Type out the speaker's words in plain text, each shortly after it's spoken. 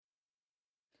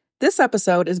This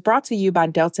episode is brought to you by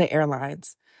Delta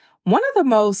Airlines. One of the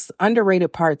most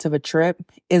underrated parts of a trip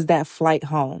is that flight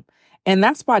home. And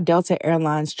that's why Delta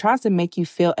Airlines tries to make you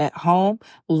feel at home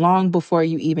long before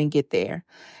you even get there.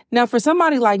 Now, for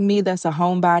somebody like me that's a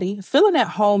homebody, feeling at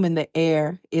home in the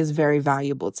air is very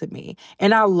valuable to me.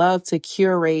 And I love to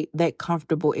curate that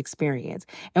comfortable experience.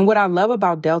 And what I love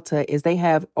about Delta is they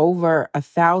have over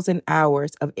 1,000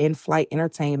 hours of in-flight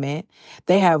entertainment.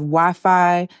 They have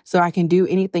Wi-Fi, so I can do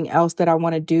anything else that I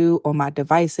want to do on my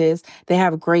devices. They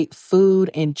have great food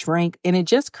and drink, and it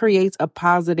just creates a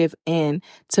positive end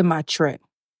to my trip.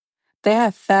 They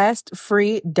have fast,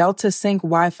 free Delta Sync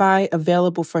Wi-Fi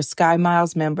available for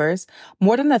SkyMiles members,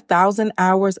 more than 1,000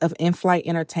 hours of in-flight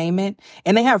entertainment,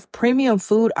 and they have premium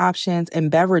food options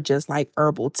and beverages like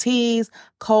herbal teas,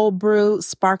 cold brew,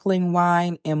 sparkling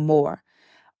wine, and more.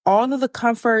 All of the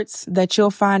comforts that you'll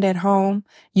find at home,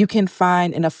 you can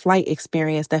find in a flight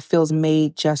experience that feels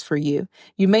made just for you.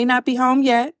 You may not be home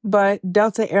yet, but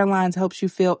Delta Airlines helps you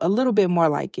feel a little bit more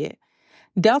like it.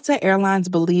 Delta Airlines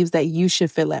believes that you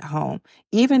should feel at home,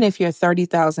 even if you're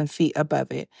 30,000 feet above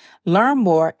it. Learn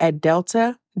more at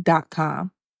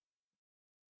delta.com.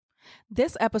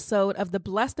 This episode of the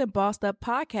Blessed and Bossed Up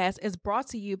podcast is brought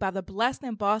to you by the Blessed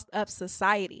and Bossed Up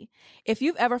Society. If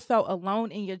you've ever felt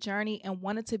alone in your journey and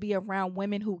wanted to be around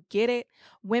women who get it,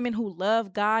 women who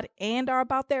love God and are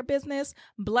about their business,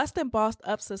 Blessed and Bossed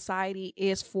Up Society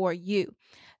is for you.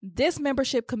 This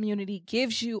membership community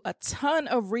gives you a ton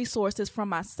of resources from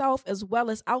myself as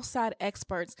well as outside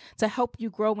experts to help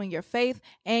you grow in your faith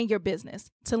and your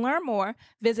business. To learn more,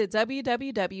 visit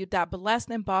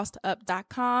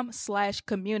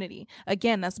www.blessedandbossedup.com/community.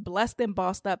 Again, that's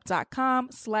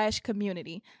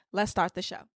blessedandbossedup.com/community. Let's start the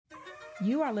show.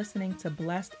 You are listening to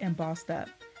Blessed and Bossed Up,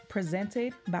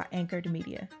 presented by Anchored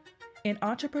Media, an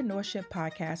entrepreneurship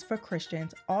podcast for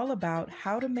Christians all about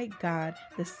how to make God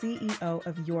the CEO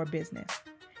of your business.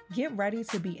 Get ready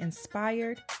to be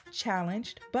inspired,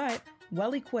 challenged, but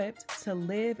well-equipped to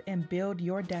live and build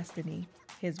your destiny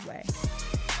His way.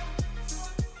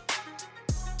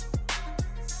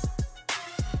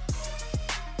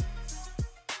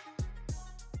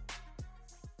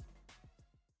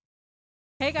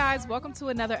 Hey guys, welcome to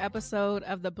another episode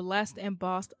of the Blessed and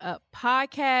Bossed Up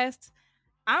podcast.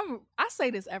 I say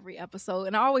this every episode,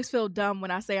 and I always feel dumb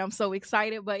when I say I'm so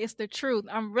excited, but it's the truth.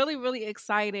 I'm really, really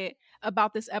excited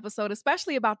about this episode,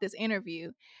 especially about this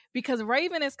interview, because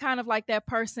Raven is kind of like that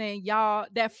person,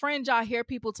 that friend y'all hear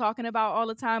people talking about all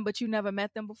the time, but you never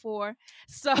met them before.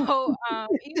 So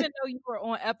even though you were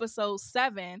on episode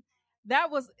 7,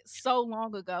 that was so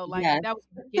long ago. Like Yes. that was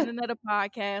the beginning of the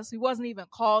podcast. We wasn't even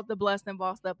called the Blessed and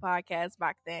Bossed Up podcast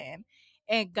back then.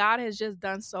 And God has just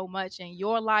done so much in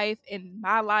your life, in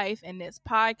my life, in this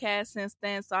podcast since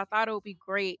then. So I thought it would be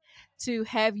great to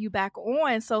have you back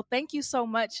on. So thank you so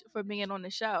much for being on the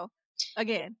show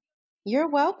again. You're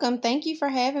welcome. Thank you for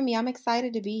having me. I'm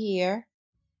excited to be here.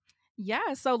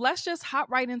 Yeah, so let's just hop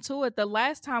right into it. The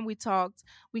last time we talked,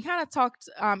 we kind of talked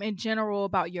in general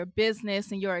about your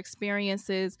business and your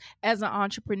experiences as an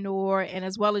entrepreneur, and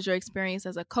as well as your experience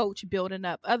as a coach building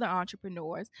up other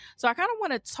entrepreneurs. So I kind of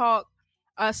want to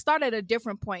start at a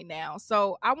different point now.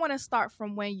 So I want to start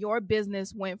from when your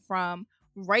business went from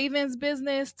Raven's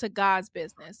business to God's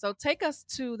business. So take us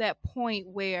to that point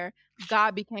where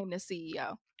God became the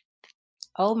CEO.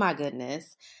 Oh my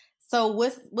goodness. So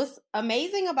what's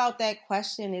amazing about that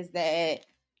question is that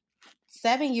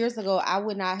 7 years ago, I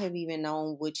would not have even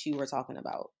known what you were talking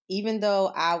about. Even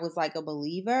though I was like a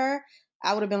believer,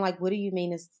 I would have been like, what do you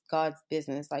mean it's God's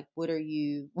business? Like, what are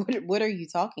you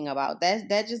talking about?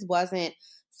 That just wasn't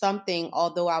something,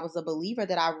 although I was a believer,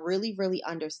 that I really, really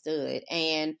understood.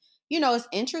 And, it's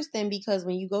interesting because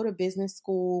when you go to business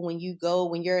school, when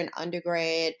you're an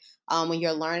undergrad, when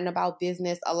you're learning about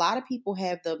business, a lot of people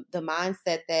have the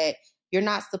mindset that you're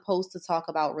not supposed to talk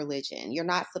about religion. You're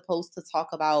not supposed to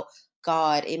talk about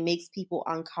God. It makes people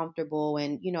uncomfortable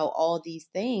and, all these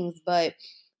things. But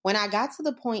when I got to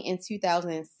the point in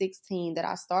 2016 that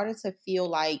I started to feel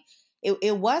like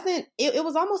it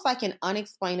was almost like an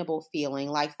unexplainable feeling.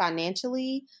 Like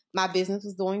financially, my business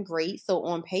was doing great. So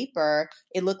on paper,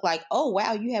 it looked like, oh,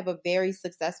 wow, you have a very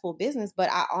successful business.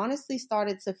 But I honestly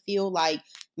started to feel like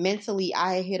mentally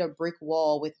I had hit a brick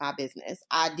wall with my business.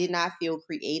 I did not feel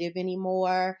creative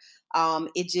anymore.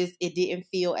 It didn't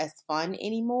feel as fun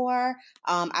anymore.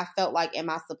 I felt like,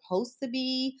 am I supposed to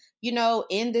be,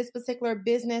 in this particular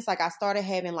business? Like I started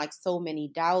having like so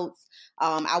many doubts.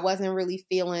 I wasn't really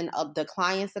feeling the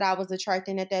clients that I was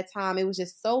attracting at that time. It was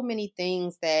just so many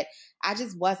things that I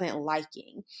just wasn't wasn't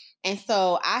liking. And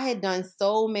so I had done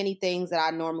so many things that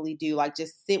I normally do, like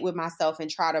just sit with myself and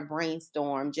try to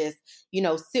brainstorm, just,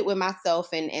 sit with myself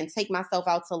and take myself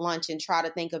out to lunch and try to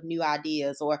think of new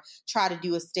ideas, or try to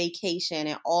do a staycation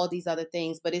and all these other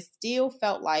things. But it still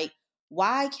felt like,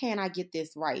 why can't I get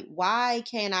this right? Why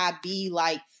can't I be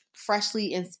like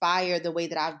freshly inspired the way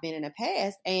that I've been in the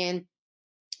past? And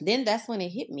then that's when it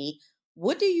hit me.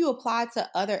 What do you apply to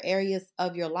other areas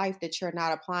of your life that you're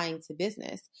not applying to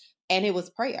business? And it was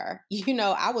prayer.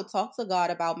 I would talk to God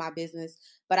about my business,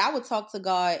 but I would talk to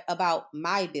God about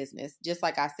my business. Just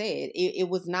like I said, it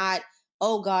was not,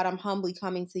 oh God, I'm humbly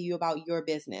coming to you about your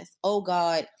business. Oh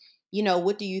God,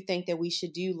 what do you think that we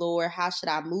should do, Lord? How should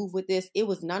I move with this? It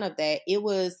was none of that. It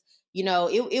was,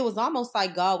 it was almost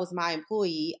like God was my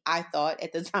employee, I thought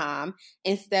at the time,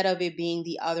 instead of it being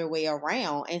the other way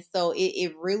around. And so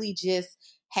it really just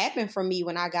happened for me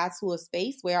when I got to a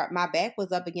space where my back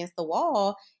was up against the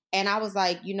wall. And I was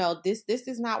like, this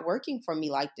is not working for me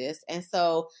like this. And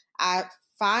so I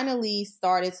finally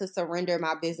started to surrender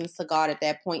my business to God at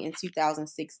that point in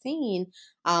 2016.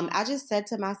 I just said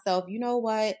to myself, you know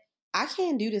what? I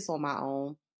can't do this on my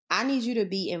own. I need you to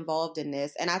be involved in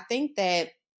this. And I think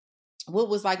that what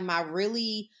was like my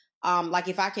really, like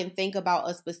if I can think about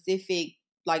a specific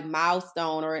like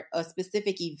milestone or a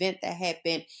specific event that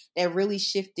happened that really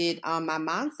shifted my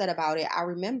mindset about it. I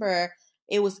remember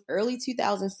it was early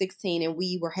 2016 and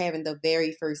we were having the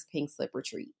very first Pink Slip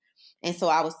retreat. And so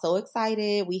I was so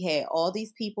excited. We had all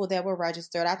these people that were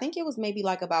registered. I think it was maybe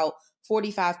like about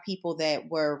 45 people that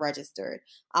were registered.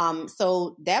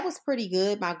 So that was pretty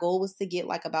good. My goal was to get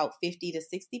like about 50 to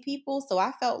 60 people. So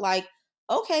I felt like,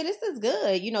 okay, this is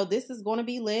good. This is going to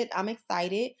be lit. I'm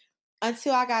excited,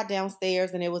 until I got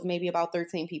downstairs and it was maybe about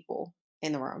 13 people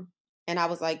in the room. And I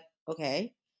was like,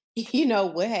 okay,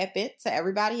 what happened to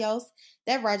everybody else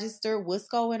that registered? What's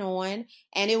going on?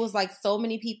 And it was like so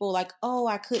many people like, oh,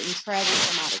 I couldn't travel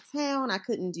from out of town. I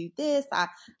couldn't do this.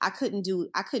 I couldn't do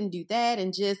that.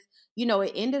 And just,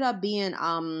 it ended up being,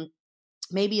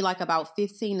 maybe like about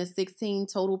 15 to 16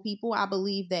 total people, I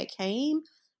believe, that came.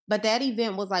 But that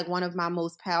event was like one of my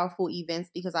most powerful events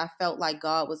because I felt like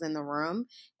God was in the room.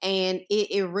 And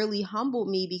it really humbled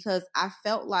me because I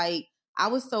felt like I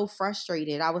was so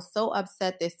frustrated. I was so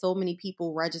upset that so many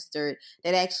people registered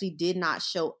that actually did not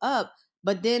show up.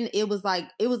 But then it was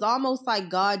almost like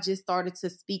God just started to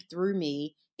speak through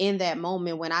me in that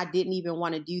moment when I didn't even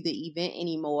want to do the event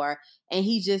anymore. And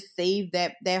he just saved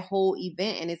that whole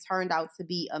event, and it turned out to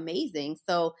be amazing.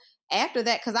 So after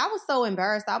that, because I was so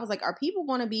embarrassed, I was like, are people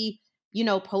going to be,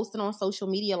 posting on social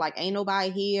media like ain't nobody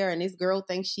here and this girl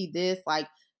thinks she this? Like,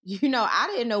 I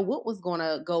didn't know what was going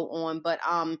to go on. But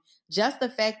just the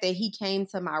fact that he came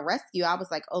to my rescue, I was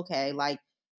like, okay, like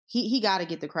he got to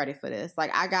get the credit for this.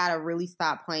 Like, I got to really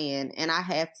stop playing, and I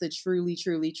have to truly,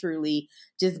 truly, truly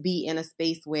just be in a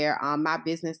space where my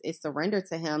business is surrendered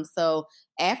to him. So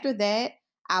after that,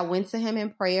 I went to him in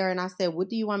prayer and I said, what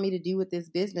do you want me to do with this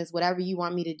business? Whatever you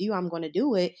want me to do, I'm going to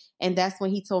do it. And that's when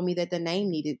he told me that the name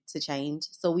needed to change.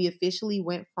 So we officially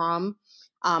went from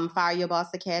Fire Your Boss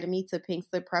Academy to Pink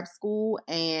Slip Prep School.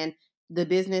 And the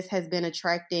business has been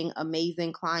attracting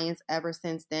amazing clients ever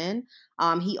since then.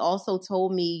 He also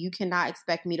told me, you cannot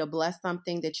expect me to bless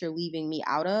something that you're leaving me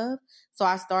out of. So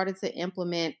I started to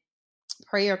implement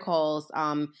prayer calls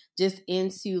just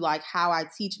into like how I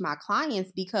teach my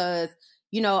clients, because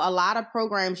a lot of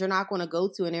programs you're not going to go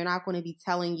to and they're not going to be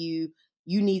telling you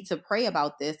need to pray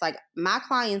about this. Like, my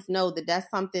clients know that that's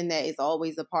something that is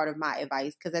always a part of my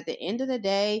advice, because at the end of the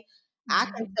day, I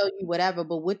can tell you whatever,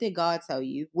 but what did God tell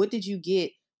you? What did you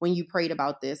get when you prayed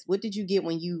about this? What did you get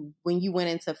when you went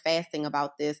into fasting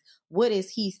about this? What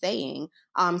is he saying?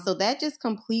 So that just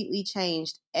completely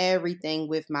changed everything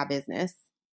with my business.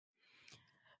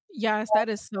 Yes, that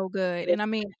is so good. And I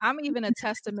mean, I'm even a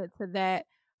testament to that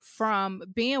from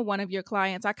being one of your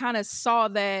clients. I kind of saw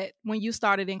that when you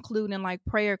started including like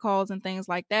prayer calls and things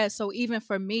like that. So even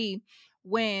for me,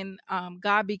 when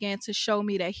God began to show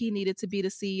me that he needed to be the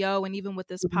CEO, and even with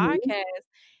this podcast,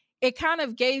 it kind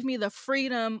of gave me the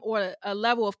freedom or a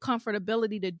level of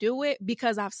comfortability to do it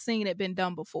because I've seen it been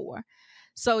done before.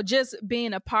 So just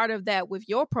being a part of that with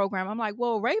your program, I'm like,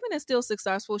 well, Raven is still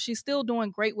successful. She's still doing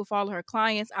great with all of her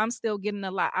clients. I'm still getting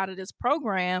a lot out of this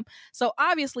program. So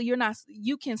obviously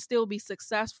you can still be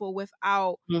successful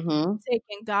without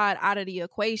taking God out of the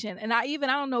equation. And I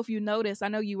don't know if you noticed, I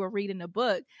know you were reading the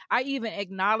book. I even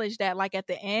acknowledged that like at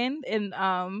the end in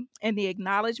the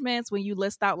acknowledgments, when you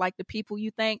list out like the people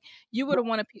you thank, you were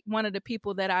one of the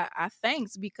people that I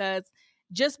thanked, because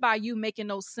just by you making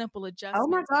those simple Oh my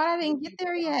adjustments. God, I didn't get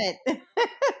there yet. Yeah,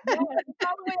 it's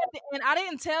all the way at the end. I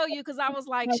didn't tell you because I was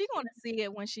like, she gonna see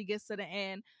it when she gets to the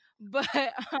end. But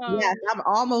Yes, I'm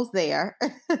almost there.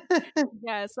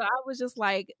 yeah, so I was just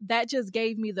like, that just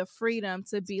gave me the freedom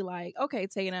to be like, okay,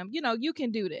 Tatum, you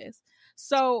can do this.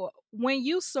 So when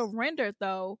you surrendered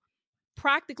though,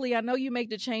 practically, I know you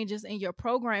make the changes in your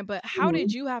program, but how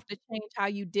did you have to change how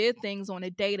you did things on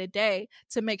a day to day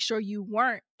to make sure you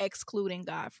weren't excluding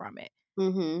God from it?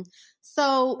 Mm-hmm.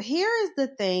 So here is the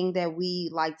thing that we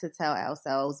like to tell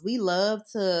ourselves. We love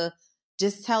to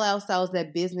just tell ourselves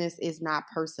that business is not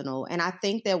personal. And I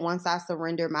think that once I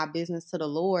surrendered my business to the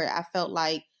Lord, I felt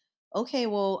like, okay,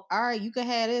 well, all right, you could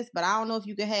have this, but I don't know if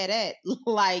you could have that.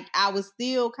 Like I was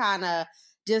still kind of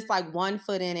just like one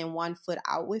foot in and one foot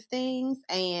out with things.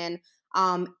 And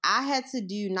I had to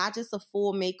do not just a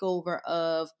full makeover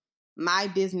of my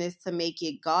business to make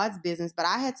it God's business, but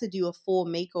I had to do a full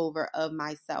makeover of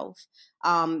myself.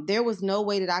 There was no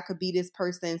way that I could be this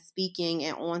person speaking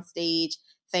and on stage,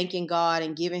 thanking God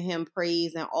and giving him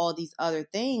praise and all these other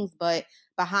things. But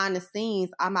behind the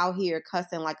scenes, I'm out here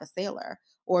cussing like a sailor.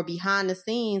 Or behind the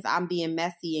scenes, I'm being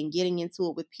messy and getting into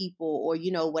it with people or,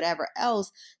 whatever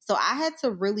else. So I had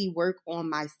to really work on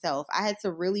myself. I had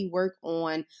to really work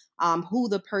on who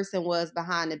the person was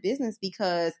behind the business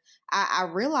because I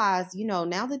realized,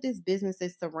 now that this business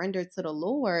is surrendered to the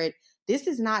Lord, this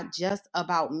is not just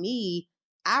about me.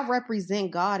 I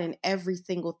represent God in every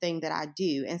single thing that I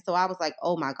do. And so I was like,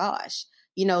 oh my gosh,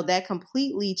 that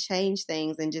completely changed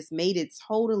things and just made it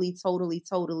totally, totally,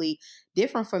 totally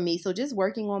different for me. So just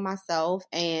working on myself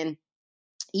and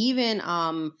even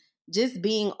just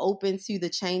being open to the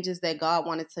changes that God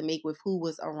wanted to make with who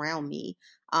was around me.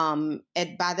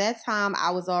 By that time,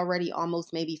 I was already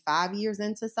almost maybe 5 years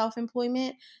into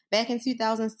self-employment back in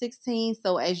 2016.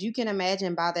 So as you can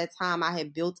imagine, by that time, I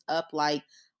had built up like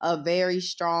a very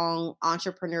strong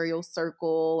entrepreneurial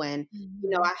circle. And,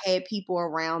 I had people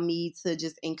around me to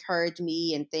just encourage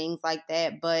me and things like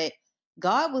that. But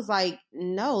God was like,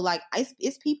 no, like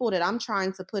it's people that I'm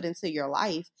trying to put into your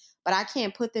life, but I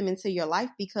can't put them into your life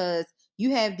because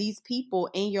you have these people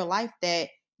in your life that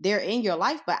they're in your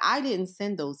life, but I didn't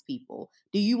send those people.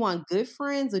 Do you want good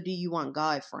friends or do you want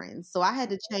God friends? So I had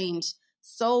to change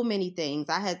so many things.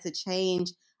 I had to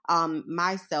change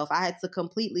myself. I had to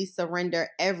completely surrender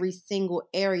every single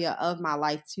area of my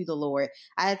life to the Lord.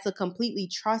 I had to completely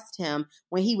trust him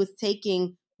when he was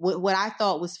taking what I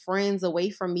thought was friends away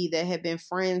from me that had been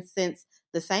friends since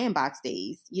the sandbox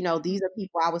days. These are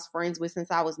people I was friends with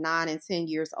since I was 9 and 10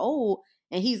 years old.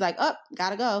 And he's like,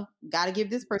 gotta go. Gotta give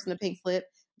this person a pink slip.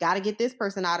 Gotta get this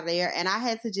person out of there. And I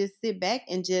had to just sit back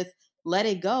and just let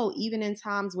it go, even in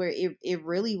times where it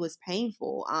really was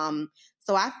painful.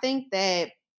 So I think that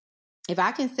if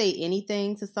I can say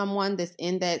anything to someone that's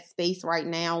in that space right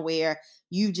now where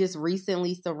you just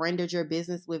recently surrendered your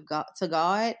business to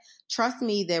God, trust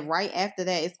me that right after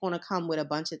that, it's going to come with a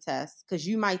bunch of tests because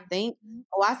you might think,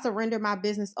 oh, I surrendered my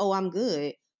business. Oh, I'm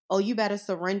good. Oh, you better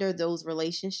surrender those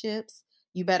relationships.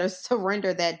 You better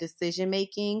surrender that decision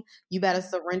making. You better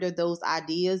surrender those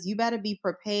ideas. You better be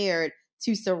prepared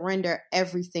to surrender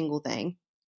every single thing.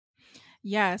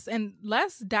 Yes. And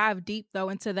let's dive deep though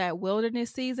into that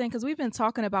wilderness season because we've been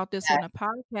talking about this on the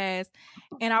podcast.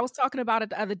 And I was talking about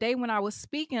it the other day when I was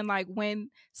speaking. Like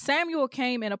when Samuel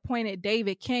came and appointed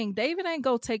David king, David ain't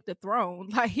go take the throne.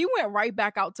 Like he went right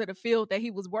back out to the field that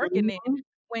he was working in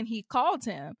when he called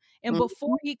him. And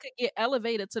before he could get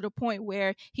elevated to the point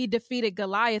where he defeated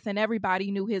Goliath and everybody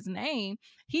knew his name,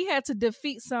 he had to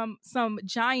defeat some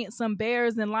giants, some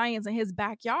bears and lions in his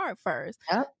backyard first.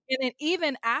 Yep. And then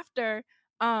even after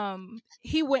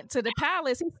he went to the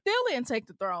palace, he still didn't take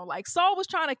the throne. Like Saul was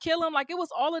trying to kill him. Like it was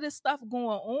all of this stuff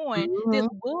going on this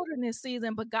wilderness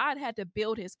season, but God had to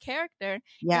build his character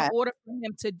in order for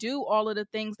him to do all of the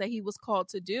things that he was called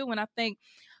to do. And I think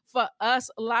for us,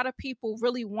 a lot of people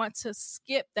really want to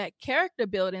skip that character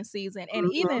building season. And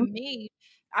even me,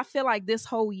 I feel like this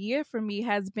whole year for me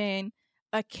has been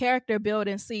a character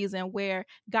building season where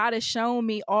God has shown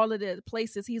me all of the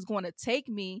places he's going to take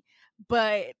me,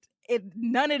 but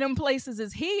none of them places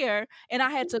is here. And I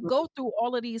had to go through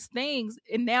all of these things.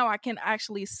 And now I can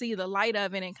actually see the light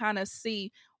of it and kind of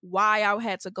see why I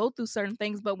had to go through certain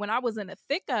things. But when I was in the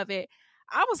thick of it,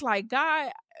 I was like,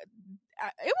 God,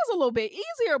 it was a little bit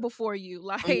easier before you.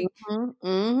 Like, this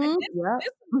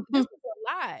is a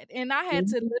lot. And I had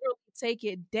to literally take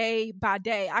it day by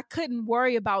day. I couldn't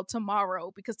worry about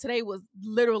tomorrow because today was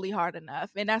literally hard enough.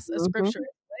 And that's a scripture as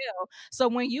well. So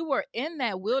when you were in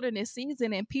that wilderness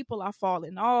season and people are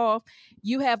falling off,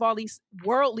 you have all these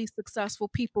worldly successful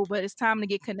people, but it's time to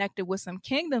get connected with some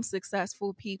kingdom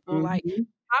successful people. Like, Mm-hmm.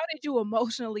 how did you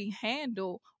emotionally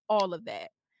handle all of that?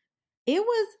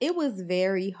 It was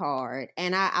very hard.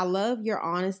 And I love your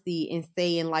honesty in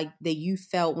saying like that you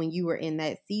felt when you were in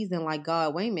that season, like,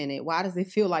 God, wait a minute, why does it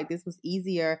feel like this was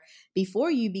easier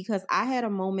before you? Because I had a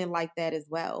moment like that as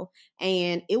well.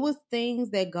 And it was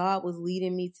things that God was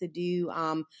leading me to do.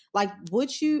 Like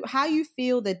how you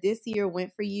feel that this year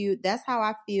went for you, that's how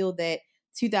I feel that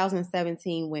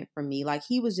 2017 went for me. Like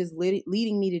he was just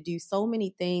leading me to do so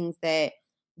many things that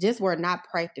just were not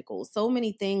practical. So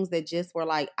many things that just were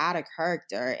like out of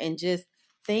character and just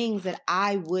things that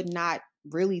I would not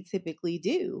really typically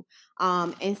do.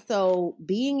 And so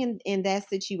being in that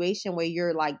situation where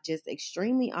you're like just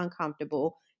extremely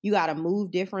uncomfortable, you got to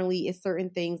move differently. It's certain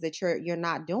things that you're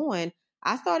not doing.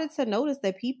 I started to notice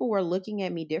that people were looking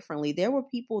at me differently. There were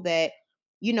people that,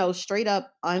 straight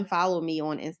up unfollow me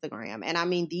on Instagram. And I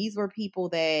mean, these were people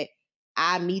that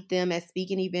I meet them at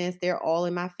speaking events. They're all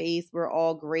in my face. We're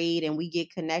all great and we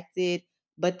get connected.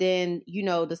 But then,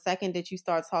 the second that you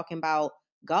start talking about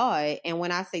God, and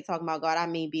when I say talking about God, I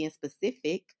mean being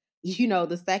specific,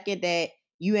 the second that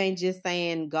you ain't just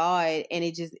saying God and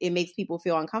it makes people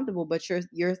feel uncomfortable, but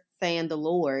you're saying the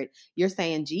Lord, you're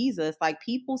saying Jesus, like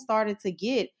people started to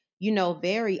get,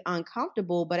 very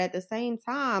uncomfortable. But at the same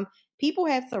time, people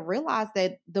have to realize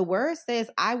that the word says,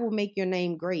 I will make your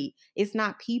name great. It's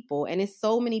not people. And it's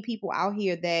so many people out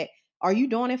here that are you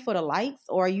doing it for the likes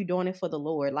or are you doing it for the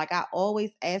Lord? Like I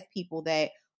always ask people that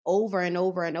over and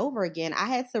over and over again. I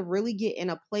had to really get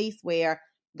in a place where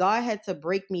God had to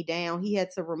break me down. He had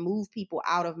to remove people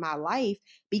out of my life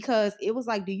because it was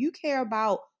like, do you care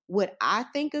about what I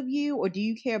think of you or do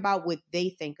you care about what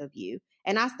they think of you?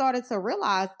 And I started to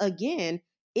realize again,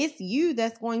 it's you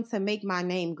that's going to make my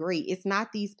name great. It's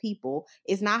not these people.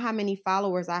 It's not how many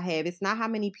followers I have. It's not how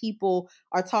many people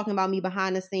are talking about me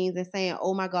behind the scenes and saying,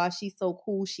 oh my gosh, she's so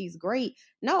cool. She's great.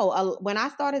 No, when I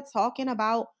started talking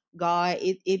about God,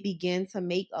 it began to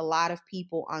make a lot of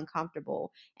people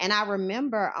uncomfortable. And I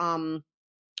remember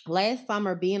last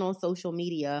summer being on social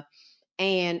media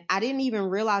and I didn't even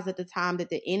realize at the time that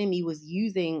the enemy was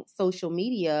using social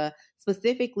media,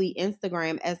 specifically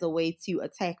Instagram, as a way to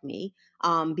attack me.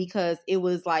 Because it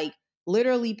was like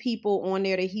literally people on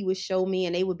there that he would show me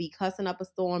and they would be cussing up a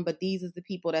storm, but these is the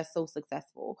people that's so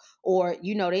successful. Or,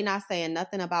 they're not saying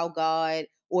nothing about God,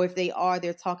 or if they are,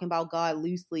 they're talking about God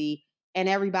loosely. And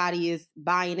everybody is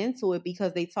buying into it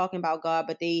because they talking about God,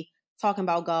 but they talking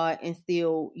about God and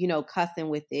still, cussing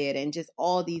with it and just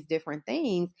all these different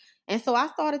things. And so I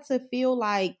started to feel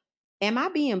like, am I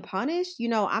being punished?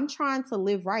 I'm trying to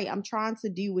live right. I'm trying to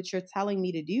do what you're telling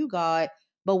me to do, God.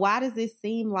 But why does it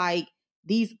seem like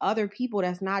these other people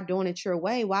that's not doing it your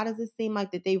way? Why does it seem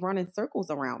like that they run in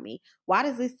circles around me? Why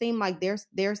does it seem like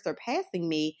they're surpassing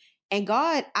me? And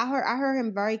God, I heard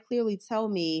him very clearly tell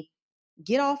me,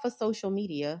 get off of social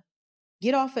media,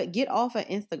 get off of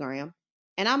Instagram.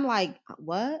 And I'm like,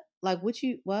 what? Like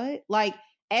what? Like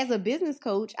as a business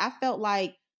coach, I felt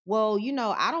like, well,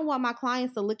 I don't want my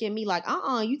clients to look at me like,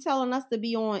 you telling us to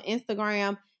be on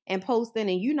Instagram and posting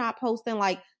and you not posting.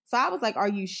 Like, so I was like, are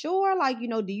you sure? Like,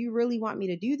 do you really want me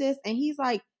to do this? And he's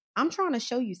like, I'm trying to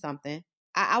show you something.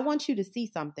 I want you to see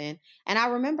something. And I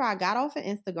remember I got off of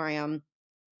Instagram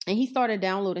and he started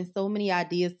downloading so many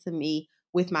ideas to me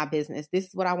with my business. This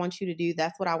is what I want you to do.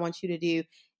 That's what I want you to do.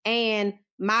 And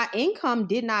my income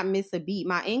did not miss a beat.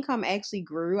 My income actually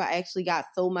grew. I actually got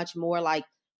so much more like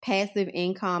passive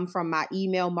income from my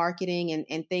email marketing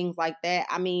and things like that.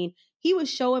 I mean, he was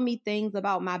showing me things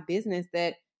about my business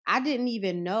that I didn't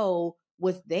even know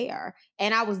was there.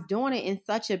 And I was doing it in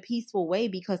such a peaceful way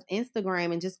because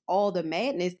Instagram and just all the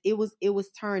madness, it was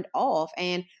turned off.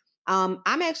 And I'm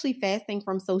actually fasting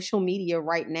from social media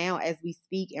right now as we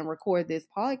speak and record this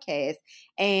podcast.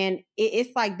 And it's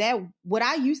like that. What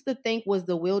I used to think was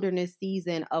the wilderness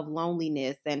season of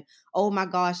loneliness and, oh my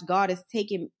gosh, God is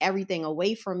taking everything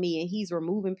away from me and he's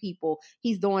removing people.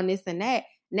 He's doing this and that.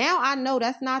 Now I know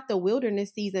that's not the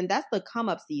wilderness season. That's the come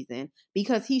up season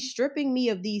because he's stripping me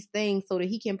of these things so that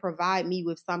he can provide me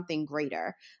with something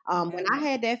greater. When I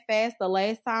had that fast the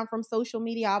last time from social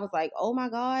media, I was like, oh my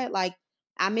God, like,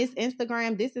 I miss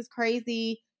Instagram. This is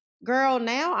crazy. Girl,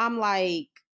 now I'm like,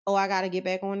 oh, I got to get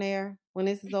back on there when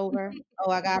this is over. Oh,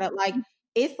 I got to like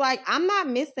it's like I'm not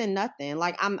missing nothing.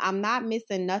 Like I'm not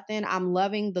missing nothing. I'm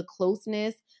loving the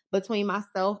closeness, between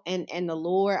myself and the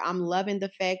Lord. I'm loving the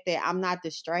fact that I'm not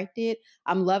distracted.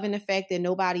 I'm loving the fact that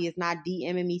nobody is not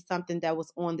DMing me something that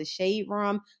was on the Shade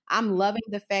Room. I'm loving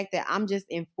the fact that I'm just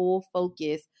in full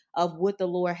focus of what the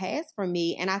Lord has for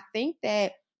me. And I think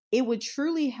that it would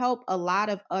truly help a lot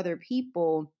of other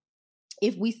people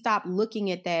if we stop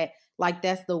looking at that like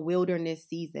that's the wilderness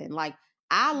season. Like,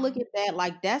 I look at that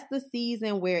like that's the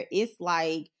season where it's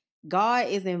like God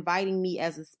is inviting me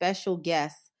as a special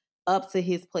guest up to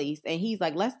his place. And he's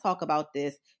like, let's talk about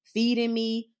this, feeding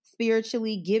me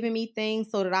spiritually, giving me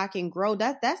things so that I can grow.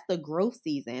 That's the growth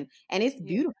season. And it's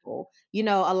beautiful. You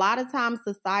know, a lot of times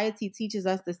society teaches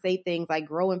us to say things like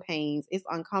growing pains, it's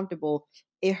uncomfortable,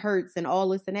 it hurts, and all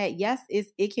this and that. Yes,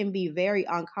 it can be very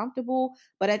uncomfortable,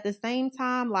 but at the same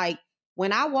time, like,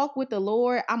 when I walk with the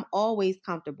Lord, I'm always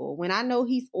comfortable. When I know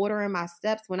he's ordering my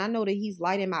steps, when I know that he's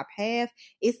lighting my path,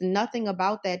 it's nothing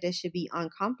about that should be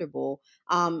uncomfortable.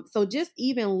 So just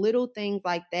even little things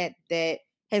like that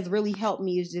has really helped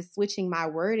me is just switching my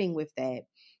wording with that.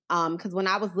 Because when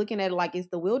I was looking at it like it's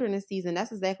the wilderness season,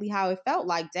 that's exactly how it felt.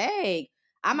 Like, dang,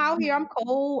 I'm out here, I'm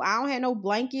cold, I don't have no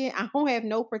blanket, I don't have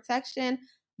no protection.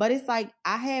 But it's like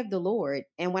I have the Lord.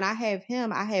 And when I have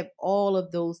him, I have all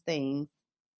of those things.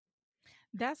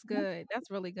 That's good. That's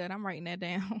really good. I'm writing that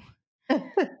down.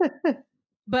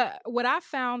 But what I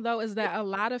found, though, is that a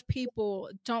lot of people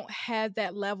don't have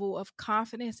that level of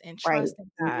confidence and trust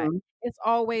in God. Mm-hmm. It's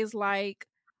always like,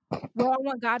 well, I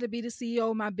want God to be the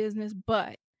CEO of my business,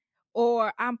 but,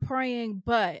 or I'm praying,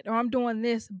 but, or I'm doing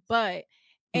this, but.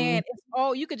 And it's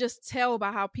all, you could just tell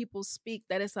by how people speak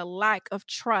that it's a lack of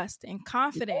trust and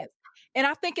confidence. And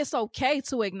I think it's okay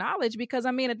to acknowledge, because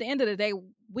I mean, at the end of the day,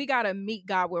 we got to meet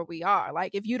God where we are.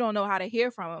 Like, if you don't know how to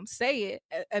hear from him, say it,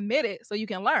 admit it so you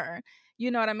can learn.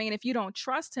 You know what I mean? If you don't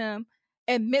trust him,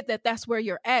 admit that that's where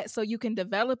you're at so you can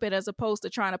develop it, as opposed to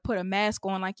trying to put a mask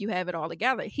on like you have it all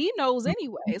together. He knows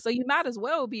anyway. So you might as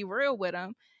well be real with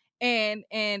him and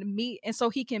meet, and so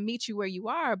he can meet you where you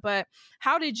are. But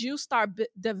how did you start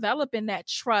developing that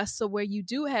trust so where you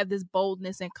do have this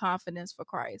boldness and confidence for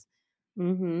Christ?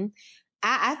 Mm-hmm.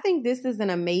 I think this is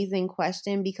an amazing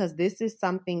question, because this is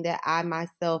something that I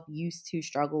myself used to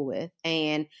struggle with,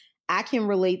 and I can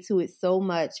relate to it so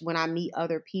much when I meet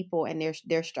other people and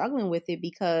they're struggling with it,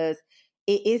 because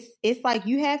it's like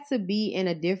you have to be in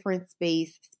a different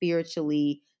space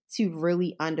spiritually to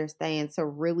really understand, to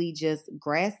really just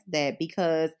grasp that.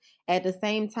 Because at the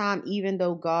same time, even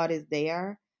though God is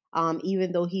there,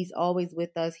 even though he's always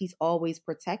with us, he's always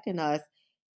protecting us,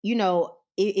 you know,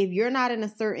 if you're not in a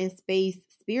certain space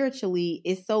spiritually,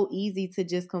 it's so easy to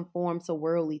just conform to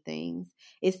worldly things.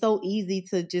 It's so easy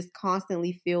to just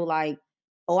constantly feel like,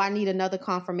 oh, I need another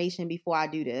confirmation before I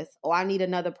do this. Oh, I need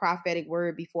another prophetic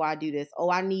word before I do this.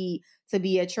 Oh, I need to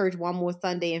be at church one more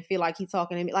Sunday and feel like he's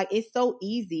talking to me. Like, it's so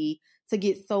easy to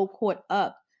get so caught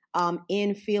up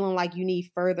in feeling like you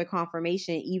need further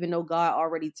confirmation, even though God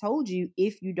already told you,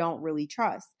 if you don't really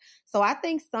trust. So I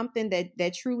think something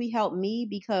that truly helped me,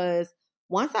 because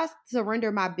once I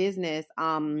surrendered my business,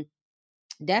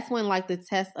 that's when like the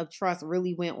test of trust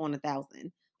really went on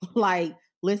 1,000. Like,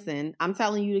 listen, I'm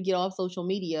telling you to get off social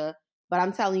media, but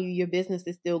I'm telling you your business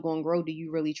is still going to grow. Do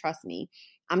you really trust me?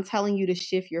 I'm telling you to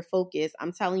shift your focus.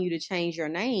 I'm telling you to change your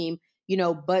name, you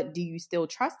know, but do you still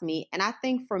trust me? And I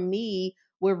think for me,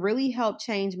 what really helped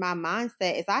change my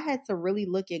mindset is I had to really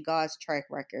look at God's track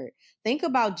record. Think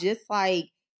about just like,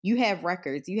 you have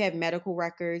records, you have medical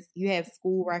records, you have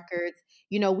school records.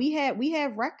 You know, we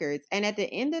have records. And at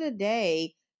the end of the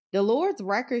day, the Lord's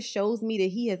record shows me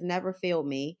that he has never failed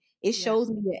me. It shows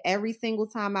me that every single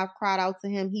time I've cried out to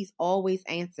him, he's always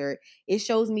answered. It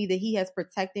shows me that he has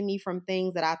protected me from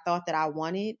things that I thought that I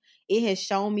wanted. It has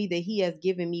shown me that he has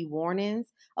given me warnings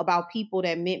about people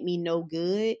that meant me no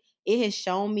good. It has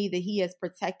shown me that he has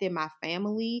protected my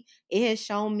family. It has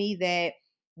shown me that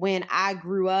when I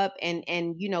grew up and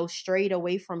you know, strayed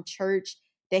away from church,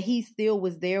 that he still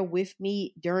was there with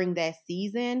me during that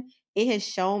season. It has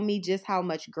shown me just how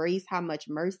much grace, how much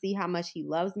mercy, how much he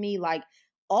loves me. Like,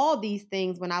 all these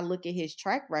things when I look at his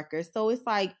track record. So it's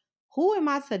like, who am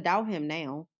I to doubt him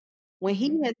now? When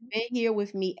he has been here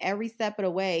with me every step of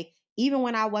the way, even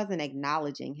when I wasn't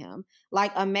acknowledging him.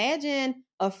 Like, imagine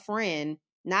a friend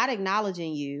not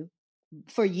acknowledging you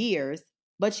for years,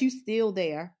 but you still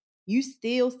there. You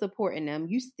still supporting them.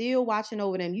 You still watching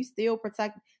over them. You still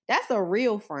protect. That's a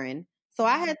real friend. So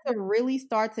I had to really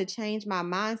start to change my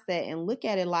mindset and look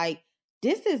at it like,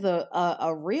 this is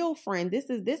a real friend. This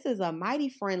is a mighty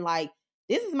friend. Like,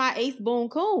 this is my Ace Boone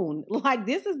Coon. Like,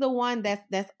 this is the one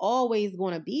that's always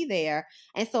going to be there.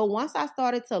 And so once I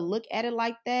started to look at it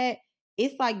like that,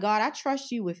 it's like, God, I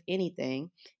trust you with anything.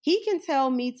 He can tell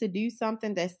me to do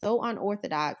something that's so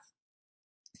unorthodox,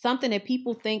 something that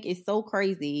people think is so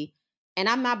crazy, and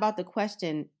I'm not about to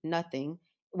question nothing.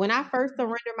 When I first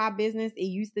surrendered my business, it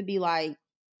used to be like,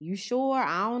 you sure?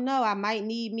 I don't know. I might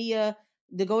need me to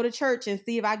go to church and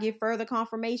see if I get further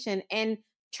confirmation. And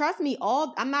trust me,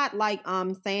 I'm not like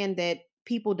saying that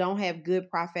people don't have good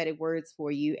prophetic words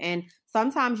for you. And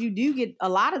sometimes you do get, a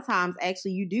lot of times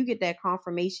actually, you do get that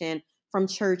confirmation from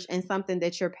church and something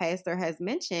that your pastor has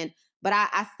mentioned. But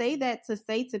I say that to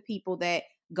say to people that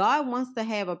God wants to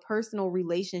have a personal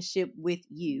relationship with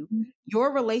you.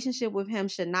 Your relationship with him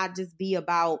should not just be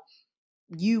about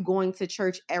you going to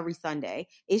church every Sunday.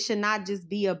 It should not just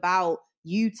be about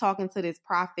you talking to this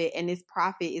prophet and this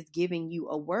prophet is giving you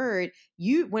a word.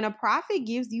 When a prophet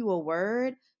gives you a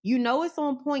word, you know it's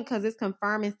on point because it's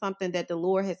confirming something that the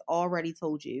Lord has already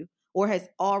told you or has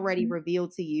already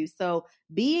revealed to you. So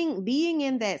being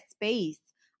in that space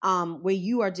where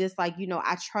you are just like,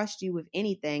 I trust you with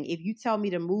anything. If you tell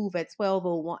me to move at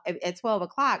 12:01, at 12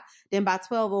 o'clock, then by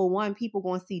 12:01, people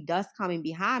going to see dust coming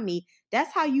behind me.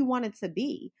 That's how you want it to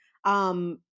be.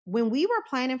 When we were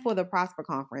planning for the Prosper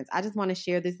Conference, I just want to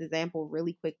share this example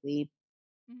really quickly.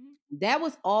 That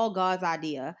was all God's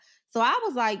idea. So I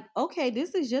was like, okay,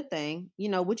 this is your thing.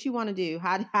 What you want to do?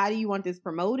 How do you want this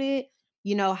promoted?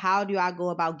 How do I go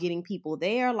about getting people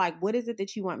there? Like, what is it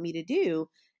that you want me to do?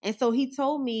 And so he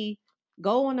told me,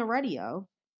 go on the radio.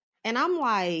 And I'm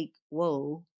like,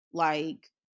 whoa, like,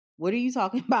 what are you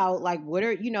talking about? Like,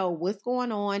 what's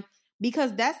going on?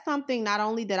 Because that's something not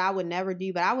only that I would never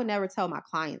do, but I would never tell my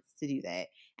clients to do that.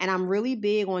 And I'm really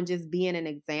big on just being an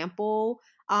example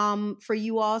for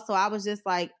you all. So I was just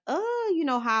like, how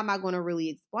am I going to really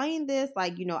explain this?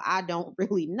 Like, I don't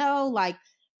really know. Like,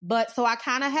 but so I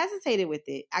kind of hesitated with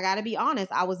it. I got to be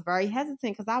honest. I was very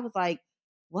hesitant because I was like,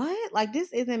 what? Like,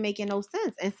 this isn't making no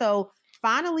sense. And so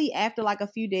finally, after like a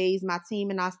few days, my team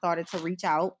and I started to reach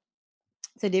out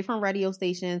to different radio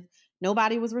stations.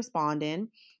 Nobody was responding.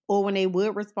 Or when they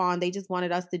would respond, they just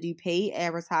wanted us to do paid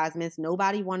advertisements.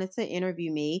 Nobody wanted to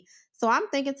interview me. So I'm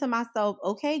thinking to myself,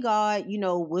 okay, God,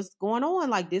 what's going on?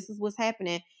 Like, this is what's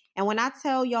happening. And when I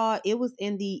tell y'all, it was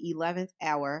in the 11th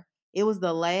hour. It was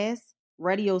the last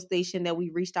radio station that we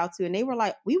reached out to. And they were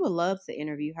like, we would love to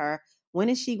interview her. When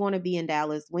is she going to be in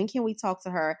Dallas? When can we talk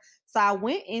to her? So I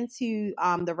went into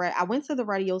I went to the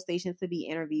radio station to be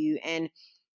interviewed. And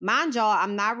mind y'all,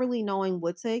 I'm not really knowing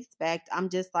what to expect. I'm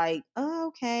just like, oh,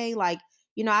 okay. Like,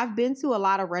 I've been to a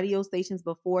lot of radio stations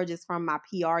before just from my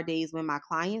PR days when my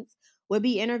clients would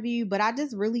be interviewed, but I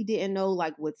just really didn't know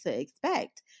like what to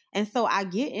expect. And so I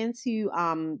get into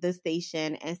the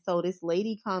station, and so this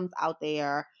lady comes out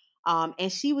there.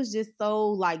 And she was just so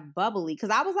like bubbly because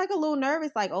I was like a little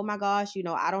nervous, like, oh my gosh,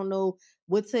 I don't know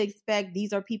what to expect.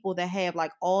 These are people that have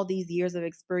like all these years of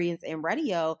experience in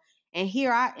radio. And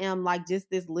here I am, like just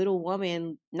this little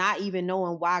woman, not even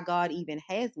knowing why God even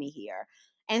has me here.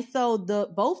 And so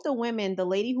both the women, the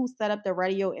lady who set up the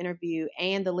radio interview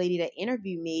and the lady that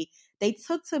interviewed me, they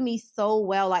took to me so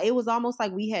well. Like it was almost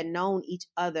like we had known each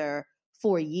other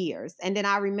for years. And then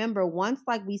I remember once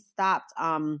like we stopped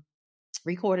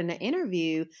recording the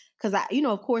interview, because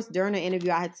of course, during the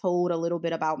interview, I had told a little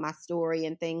bit about my story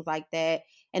and things like that.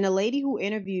 And the lady who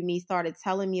interviewed me started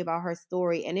telling me about her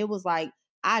story. And it was like,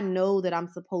 I know that I'm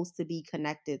supposed to be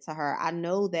connected to her. I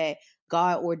know that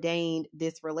God ordained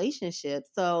this relationship.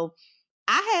 So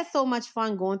I had so much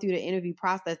fun going through the interview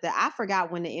process that I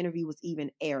forgot when the interview was even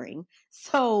airing.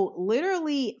 So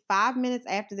literally 5 minutes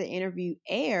after the interview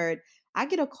aired, I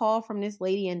get a call from this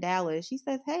lady in Dallas. She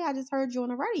says, hey, I just heard you on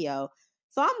the radio.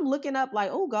 So I'm looking up like,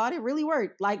 oh God, it really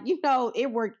worked. Like,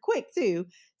 it worked quick too.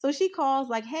 So she calls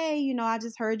like, hey, I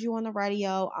just heard you on the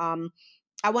radio.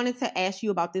 I wanted to ask you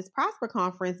about this Prosper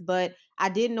conference, but I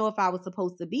didn't know if I was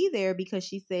supposed to be there because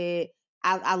she said,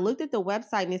 I looked at the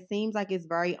website and it seems like it's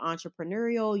very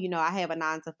entrepreneurial. I have a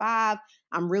 9 to 5.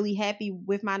 I'm really happy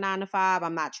with my 9 to 5.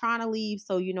 I'm not trying to leave.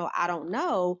 So, I don't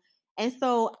know. And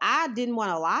so I didn't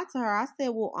want to lie to her. I said,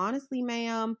 well, honestly,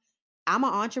 ma'am, I'm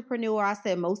an entrepreneur. I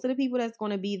said, most of the people that's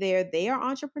going to be there, they are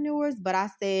entrepreneurs. But I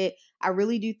said, I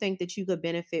really do think that you could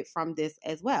benefit from this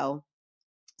as well.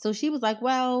 So she was like,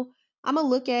 well, I'm going to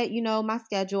look at, my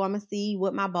schedule. I'm going to see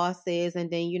what my boss says. And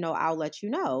then, I'll let you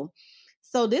know.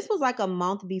 So this was like a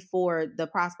month before the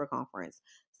Prosper conference.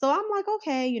 So I'm like,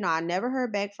 okay, I never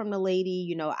heard back from the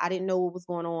lady. I didn't know what was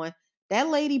going on. That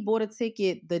lady bought a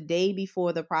ticket the day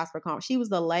before the Prosper conference. She was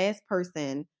the last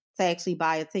person to actually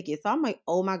buy a ticket. So I'm like,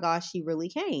 oh my gosh, she really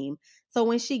came. So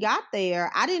when she got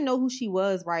there, I didn't know who she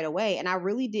was right away. And I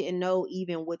really didn't know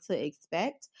even what to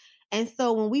expect. And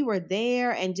so when we were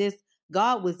there and just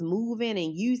God was moving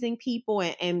and using people,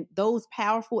 and those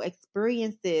powerful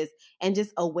experiences and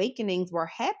just awakenings were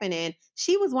happening.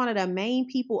 She was one of the main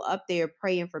people up there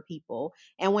praying for people.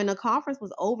 And when the conference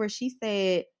was over, she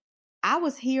said, I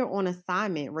was here on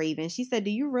assignment, Raven. She said,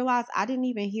 do you realize I didn't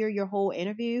even hear your whole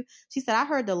interview? She said, I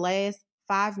heard the last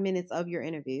 5 minutes of your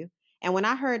interview. And when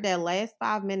I heard that last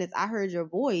 5 minutes, I heard your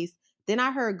voice. Then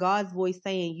I heard God's voice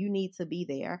saying, you need to be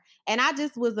there. And I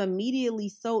just was immediately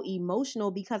so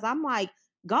emotional because I'm like,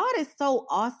 God is so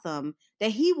awesome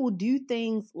that he will do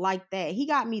things like that. He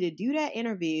got me to do that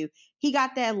interview. He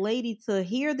got that lady to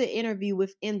hear the interview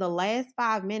within the last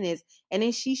 5 minutes. And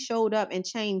then she showed up and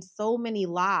changed so many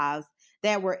lives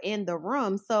that were in the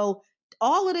room. So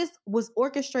all of this was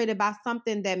orchestrated by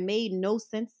something that made no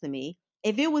sense to me.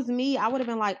 If it was me, I would have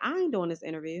been like, I ain't doing this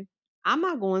interview. I'm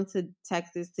not going to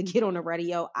Texas to get on the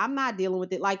radio. I'm not dealing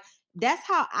with it. Like, that's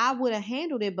how I would have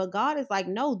handled it. But God is like,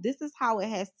 no, this is how it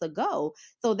has to go.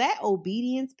 So that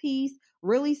obedience piece,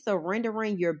 really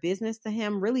surrendering your business to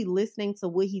him, really listening to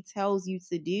what he tells you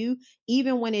to do,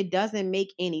 even when it doesn't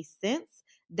make any sense,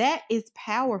 that is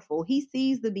powerful. He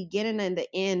sees the beginning and the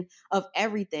end of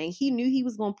everything. He knew he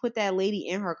was going to put that lady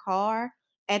in her car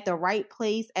at the right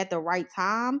place at the right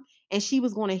time, and she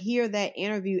was going to hear that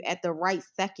interview at the right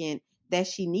second that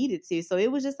she needed to. So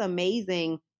it was just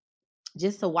amazing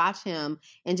just to watch him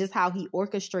and just how he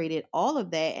orchestrated all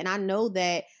of that. And I know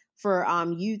that for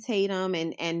you, Tatum,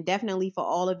 and definitely for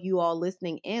all of you all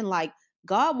listening in, like,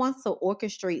 God wants to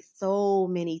orchestrate so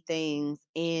many things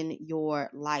in your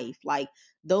life. Like,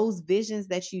 those visions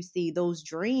that you see, those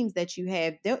dreams that you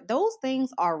have, those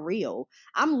things are real.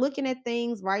 I'm looking at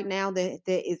things right now that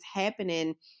is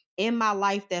happening in my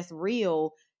life that's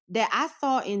real, that I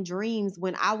saw in dreams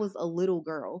when I was a little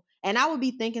girl. And I would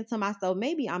be thinking to myself,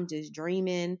 maybe I'm just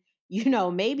dreaming.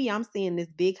 Maybe I'm seeing this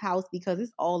big house because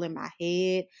it's all in my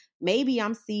head. Maybe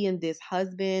I'm seeing this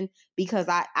husband because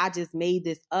I just made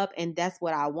this up and that's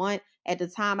what I want. At the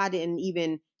time, I didn't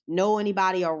even know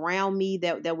anybody around me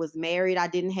that was married. I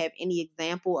didn't have any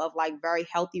example of like very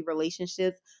healthy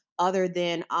relationships other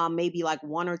than maybe like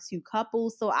one or two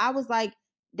couples. So I was like,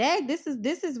 Dad, this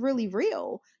is really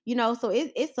real. So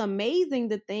it's amazing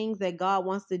the things that God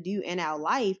wants to do in our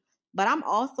life. But I'm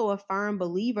also a firm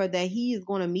believer that he is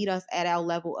going to meet us at our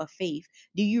level of faith.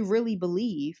 Do you really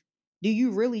believe? Do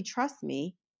you really trust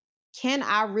me? Can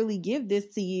I really give this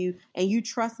to you and you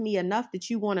trust me enough that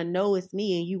you want to know it's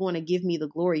me and you want to give me the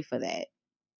glory for that?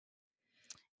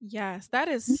 Yes, that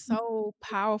is so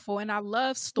powerful. And I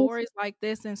love stories like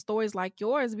this and stories like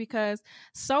yours because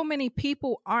so many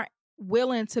people aren't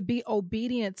willing to be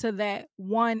obedient to that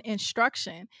one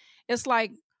instruction. It's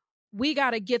like we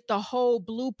got to get the whole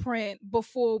blueprint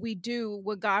before we do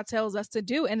what God tells us to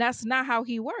do. And that's not how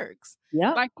he works.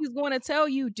 Yep. Like, he's going to tell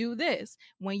you, do this.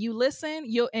 When you listen,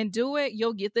 and do it,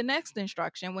 you'll get the next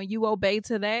instruction. When you obey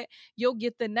to that, you'll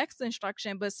get the next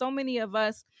instruction. But so many of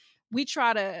us, we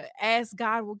try to ask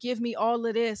God, well, give me all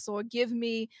of this, or give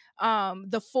me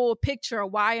the full picture.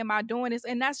 Why am I doing this?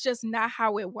 And that's just not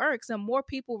how it works. And more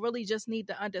people really just need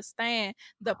to understand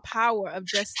the power of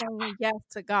just saying yes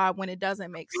to God when it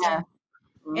doesn't make sense.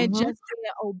 And just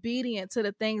being obedient to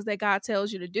the things that God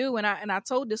tells you to do. And I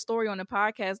told this story on the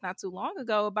podcast not too long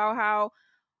ago about how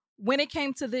when it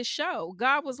came to this show,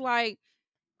 God was like,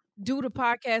 do the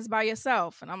podcast by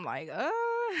yourself. And I'm like, I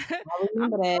I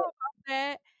remember don't know that. about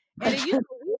that. And then,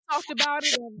 we talked about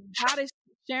it, and God is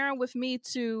sharing with me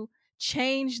to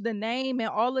change the name and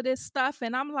all of this stuff.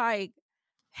 And I'm like,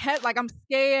 I'm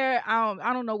scared.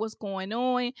 I don't know what's going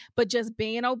on, but just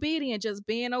being obedient.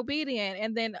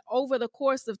 And then over the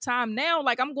course of time now,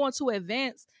 like, I'm going to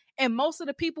events and most of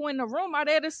the people in the room are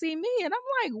there to see me. And I'm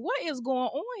like, what is going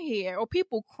on here? Or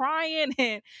people crying.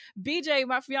 And BJ,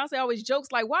 my fiance, always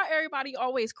jokes like, why everybody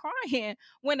always crying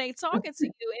when they talking to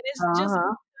you? And it's just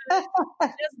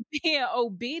being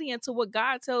obedient to what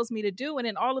God tells me to do. And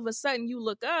then all of a sudden you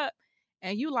look up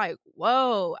and you like,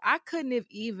 whoa, I couldn't have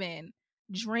even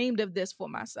dreamed of this for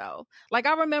myself. Like,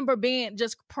 I remember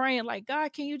just praying like,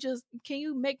 God, can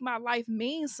you make my life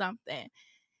mean something?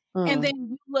 And then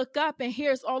you look up and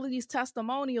here's all of these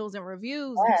testimonials and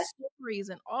reviews and stories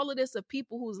and all of this of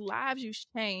people whose lives you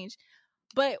changed.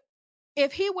 But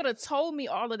if he would have told me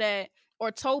all of that, or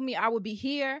told me I would be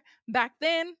here back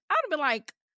then, I'd have been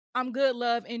like, I'm good,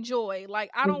 love, enjoy.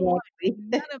 Like, I don't want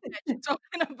none of that you're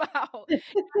talking about.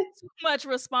 Too much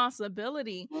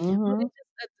responsibility. But it's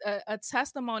just a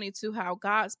testimony to how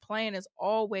God's plan is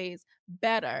always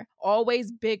better,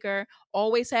 always bigger,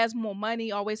 always has more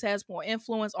money, always has more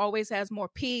influence, always has more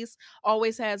peace,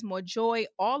 always has more joy,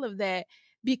 all of that.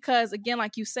 because again,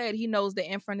 like you said, he knows the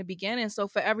end from the beginning. So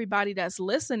for everybody that's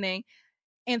listening,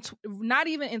 and not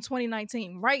even in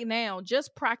 2019, right now,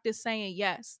 just practice saying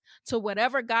yes to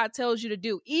whatever God tells you to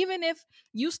do. Even if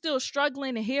you still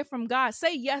struggling to hear from God,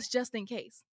 say yes just in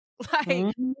case.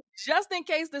 Like, just in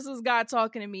case this is God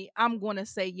talking to me, I'm going to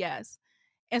say yes.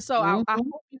 And so I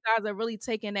hope you guys are really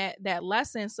taking that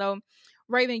lesson. So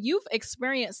Raven, you've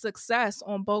experienced success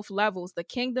on both levels, the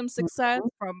kingdom success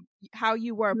from how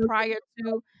you were prior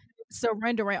to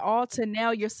surrendering all to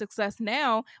now your success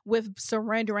now with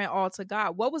surrendering all to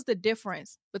God. What was the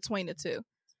difference between the two?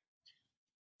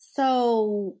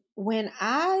 So when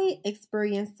I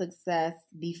experienced success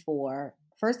before,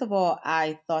 first of all,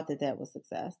 I thought that was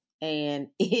success, and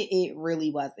it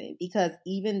really wasn't, because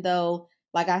even though,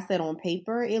 like I said, on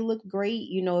paper, it looked great.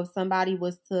 You know, if somebody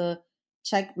was to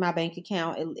check my bank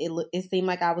account, it seemed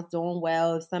like I was doing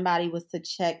well. If somebody was to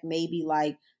check maybe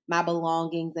like my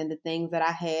belongings and the things that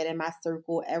I had in my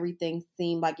circle, everything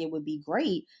seemed like it would be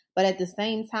great. But at the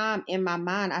same time, in my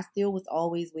mind, I still was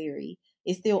always weary.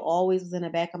 It still always was in the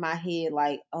back of my head,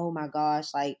 like, oh my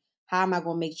gosh, like, how am I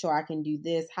going to make sure I can do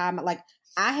this? How am I, like,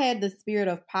 I had the spirit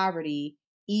of poverty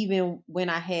even when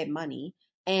I had money.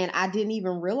 And I didn't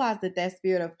even realize that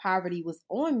spirit of poverty was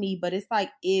on me. But it's like,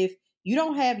 if you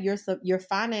don't have your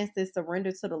finances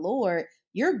surrendered to the Lord,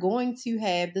 you're going to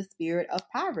have the spirit of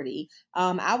poverty.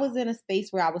 I was in a space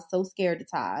where I was so scared to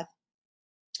tithe.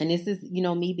 And this is, you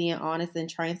know, me being honest and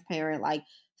transparent. Like,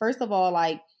 first of all,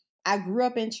 like, I grew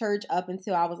up in church up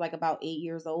until I was like about 8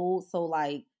 years old. So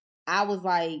like, I was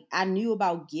like, I knew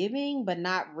about giving, but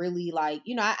not really like,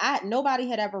 you know, I nobody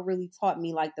had ever really taught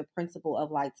me like the principle of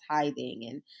like tithing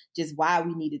and just why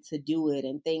we needed to do it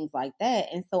and things like that.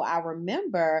 And so I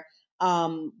remember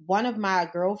one of my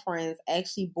girlfriends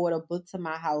actually bought a book to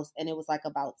my house, and it was like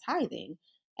about tithing.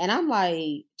 And I'm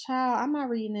like, child, I'm not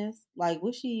reading this. Like,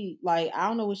 what she, like, I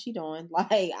don't know what she doing.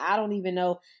 Like, I don't even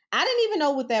know. I didn't even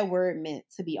know what that word meant,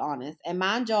 to be honest. And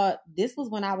mind y'all, this was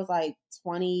when I was like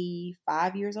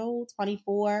 25 years old,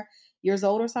 24 years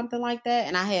old or something like that.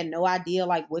 And I had no idea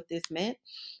like what this meant.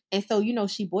 And so, you know,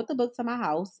 she brought the book to my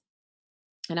house,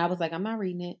 and I was like, I'm not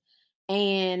reading it.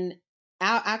 And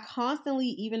I constantly,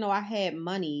 even though I had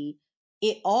money,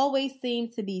 it always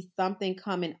seemed to be something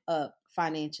coming up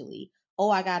financially. Oh,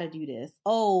 I got to do this.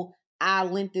 Oh, I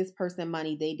lent this person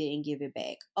money. They didn't give it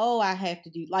back. Oh, I have to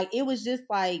do, like, it was just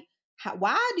like,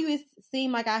 why do it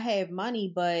seem like I have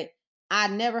money, but I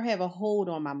never have a hold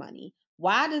on my money?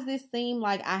 Why does it seem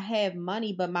like I have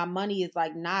money, but my money is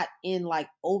like not in like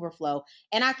overflow?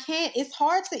 And I can't, it's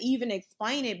hard to even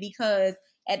explain it, because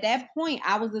at that point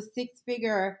I was a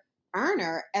 6-figure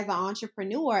earner as an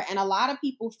entrepreneur. And a lot of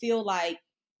people feel like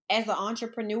as an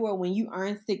entrepreneur, when you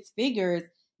earn 6 figures,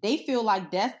 they feel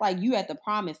like that's like you at the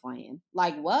promised land.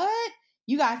 Like, what?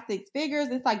 You got 6 figures?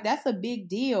 It's like, that's a big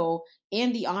deal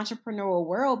in the entrepreneurial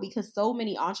world, because so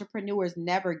many entrepreneurs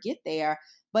never get there.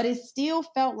 But it still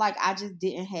felt like I just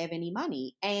didn't have any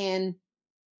money. And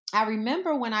I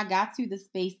remember when I got to the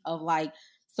space of like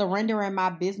surrendering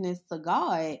my business to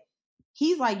God,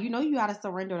 he's like, you know, you got to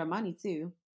surrender the money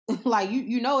too. Like,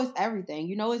 you know, it's everything.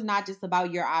 You know, it's not just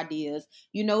about your ideas.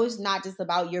 You know, it's not just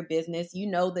about your business. You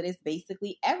know that it's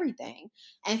basically everything.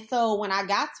 And so when I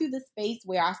got to the space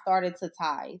where I started to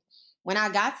tithe, when I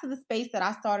got to the space that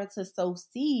I started to sow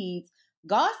seeds,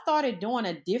 God started doing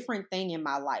a different thing in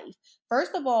my life.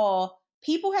 First of all,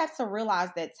 people have to realize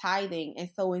that tithing and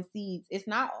sowing seeds, it's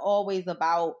not always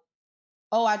about,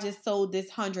 oh, I just sold this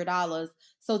 $100,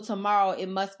 so tomorrow it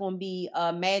must going to be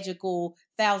a magical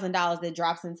 $1,000 that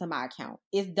drops into my account.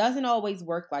 It doesn't always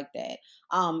work like that.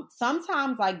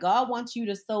 Sometimes, like, God wants you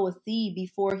to sow a seed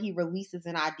before He releases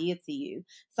an idea to you.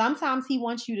 Sometimes He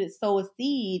wants you to sow a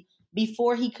seed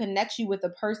before He connects you with the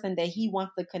person that He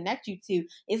wants to connect you to.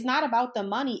 It's not about the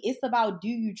money. It's about, do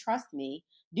you trust me?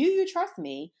 Do you trust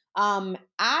me?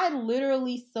 I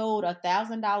literally sold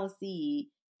 $1,000 seed,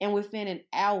 and within an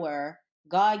hour,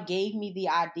 God gave me the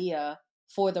idea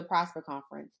for the Prosper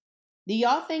Conference. Do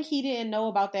y'all think He didn't know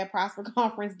about that Prosper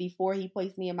Conference before He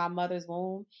placed me in my mother's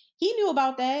womb? He knew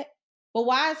about that. But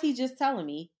why is He just telling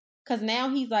me? Because now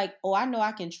He's like, oh, I know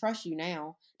I can trust you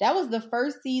now. That was the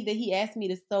first seed that He asked me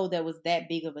to sow that was that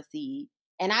big of a seed.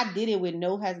 And I did it with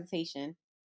no hesitation.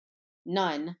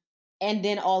 None. And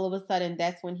then all of a sudden,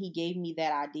 that's when He gave me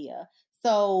that idea.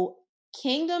 So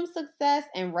kingdom success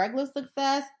and regular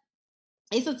success,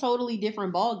 it's a totally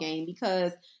different ball game,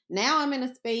 because now I'm in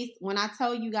a space, when I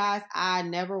tell you guys, I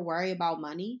never worry about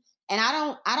money. And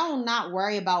I don't not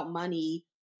worry about money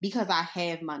because I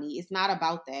have money. It's not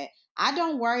about that. I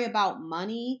don't worry about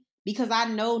money because I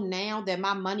know now that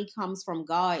my money comes from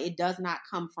God. It does not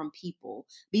come from people.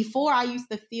 Before, I used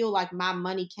to feel like my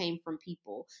money came from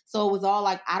people. So it was all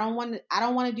like, I don't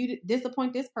want to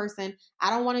disappoint this person. I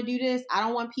don't want to do this. I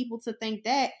don't want people to think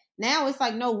that. Now it's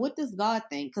like, no, what does God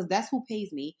think? Because that's who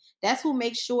pays me. That's who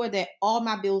makes sure that all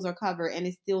my bills are covered and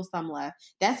it's still some left.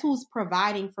 That's who's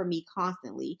providing for me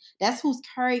constantly. That's who's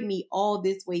carried me all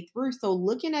this way through. So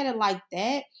looking at it like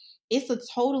that, it's a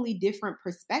totally different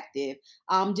perspective.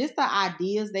 Just the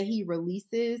ideas that he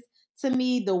releases to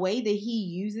me, the way that he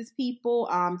uses people.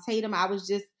 Tatum, I was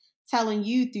just telling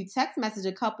you through text message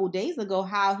a couple days ago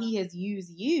how he has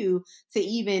used you to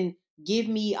even give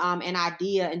me an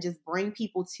idea and just bring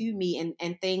people to me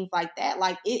and things like that.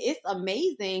 Like it's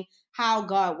amazing how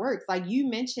God works. Like you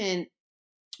mentioned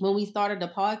when we started the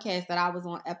podcast that I was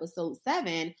on episode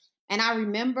 7. And I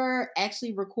remember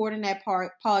actually recording that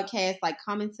podcast, like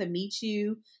coming to meet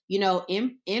you,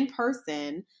 in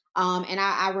person. And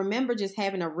I remember just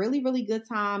having a really, really good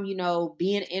time,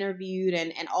 being interviewed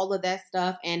and all of that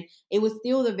stuff. And it was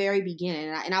still the very beginning.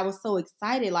 And I was so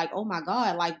excited, like, oh my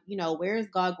God, like, where is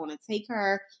God going to take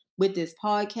her with this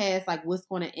podcast? Like, what's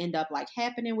going to end up like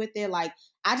happening with it? Like,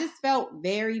 I just felt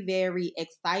very, very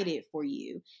excited for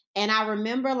you. And I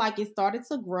remember like it started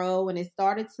to grow and it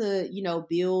started to,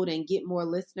 build and get more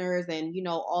listeners and,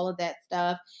 all of that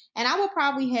stuff. And I would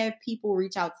probably have people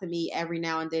reach out to me every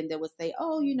now and then that would say,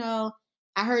 oh,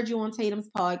 I heard you on Tatum's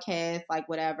podcast, like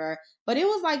whatever. But it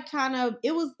was like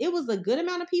it was a good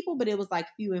amount of people, but it was like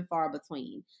few and far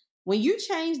between. When you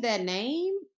changed that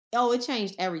name, oh, it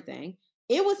changed everything.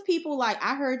 It was people like,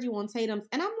 I heard you on Tatum's,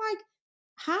 and I'm like,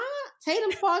 huh?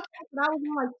 Tatum's podcast that I was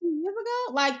on like 2 years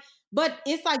ago? Like, but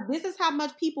it's like, this is how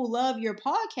much people love your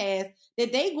podcast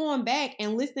that they going back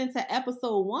and listening to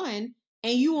episode 1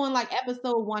 and you on like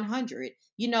episode 100.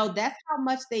 That's how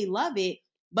much they love it.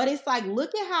 But it's like,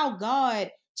 look at how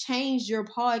God changed your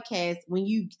podcast when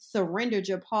you surrendered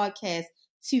your podcast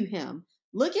to him.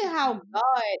 Look at how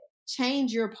God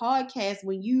changed your podcast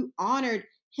when you honored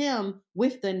him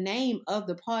with the name of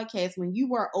the podcast, when you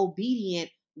were obedient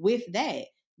with that.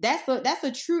 That's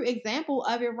a true example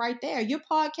of it right there. Your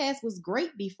podcast was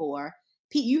great before.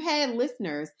 You had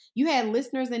listeners. You had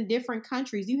listeners in different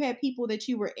countries. You had people that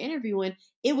you were interviewing.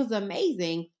 It was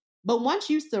amazing. But once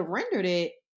you surrendered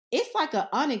it, it's like an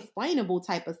unexplainable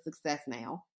type of success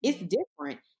now. It's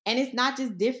different. And it's not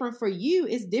just different for you,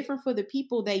 it's different for the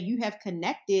people that you have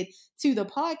connected to the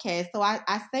podcast. So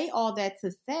I say all that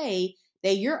to say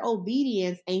that your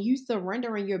obedience and you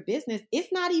surrendering your business,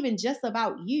 it's not even just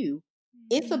about you.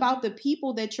 It's about the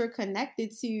people that you're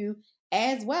connected to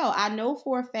as well. I know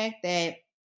for a fact that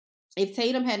if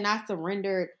Tatum had not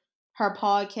surrendered her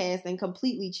podcast and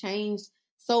completely changed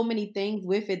so many things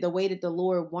with it the way that the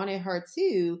Lord wanted her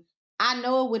to, I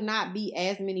know it would not be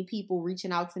as many people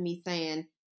reaching out to me saying,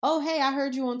 oh, hey, I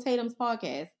heard you on Tatum's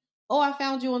podcast. Oh, I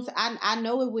found you on, I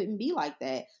know it wouldn't be like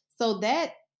that. So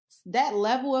that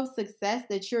level of success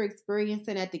that you're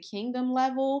experiencing at the kingdom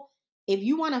level, if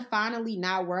you want to finally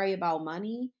not worry about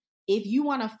money, if you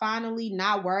want to finally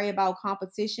not worry about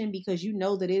competition because you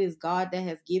know that it is God that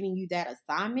has given you that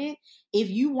assignment, if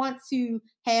you want to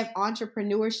have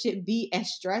entrepreneurship be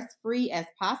as stress-free as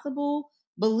possible,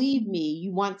 believe me,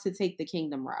 you want to take the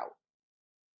kingdom route.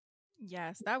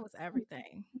 Yes, that was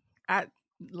everything.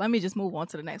 Let me just move on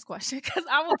to the next question because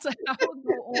I will go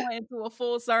on into a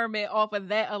full sermon off of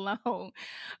that alone.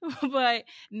 But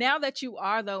now that you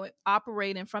are, though,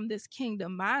 operating from this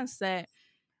kingdom mindset,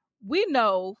 we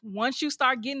know once you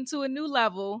start getting to a new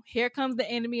level, here comes the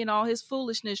enemy and all his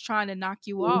foolishness trying to knock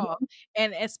you off.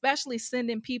 And especially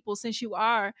sending people, since you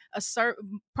are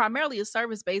primarily a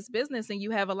service-based business and you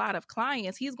have a lot of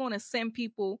clients, he's going to send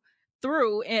people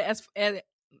through as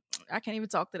I can't even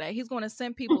talk today. He's going to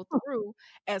send people through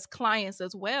as clients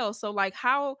as well. So like,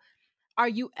 how are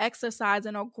you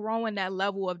exercising or growing that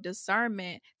level of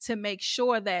discernment to make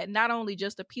sure that not only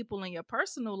just the people in your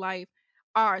personal life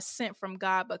are sent from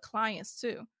God, but clients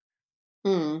too?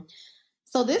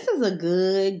 So this is a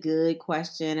good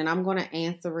question, and I'm going to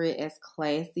answer it as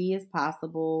classy as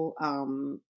possible,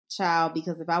 child,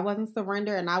 because if I wasn't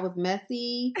surrendered and I was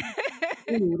messy,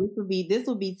 this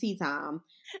would be tea time.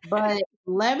 But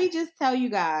let me just tell you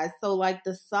guys, so like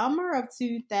the summer of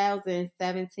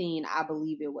 2017, I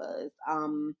believe it was,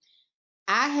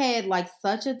 I had like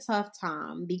such a tough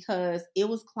time because it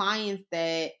was clients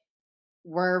that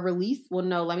were released. Well,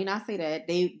 no, let me not say that.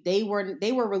 They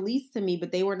were released to me,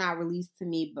 but they were not released to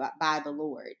me by the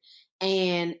Lord.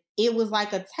 And it was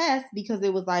like a test because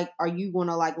it was like, are you going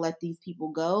to like let these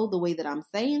people go the way that I'm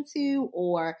saying to,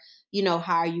 or,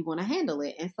 how are you going to handle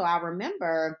it? And so I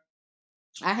remember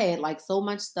I had like so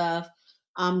much stuff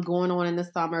going on in the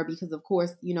summer because, of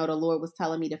course, the Lord was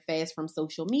telling me to fast from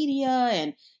social media,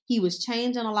 and he was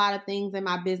changing a lot of things in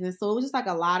my business. So it was just like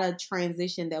a lot of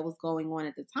transition that was going on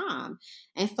at the time.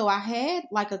 And so I had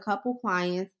like a couple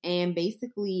clients, and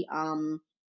basically,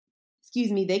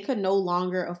 they could no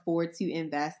longer afford to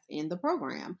invest in the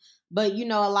program. But, a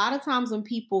lot of times when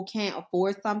people can't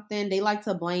afford something, they like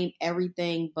to blame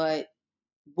everything but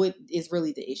what is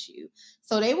really the issue.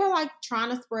 So they were like trying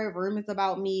to spread rumors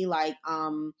about me, like,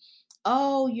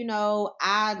 oh,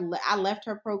 I left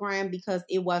her program because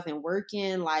it wasn't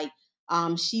working. Like,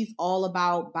 she's all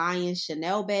about buying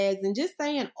Chanel bags and just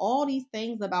saying all these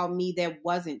things about me that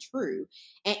wasn't true.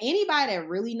 And anybody that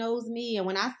really knows me, and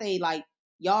when I say like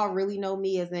y'all really know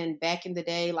me, as in back in the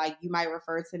day, like you might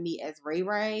refer to me as Ray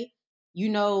Ray, you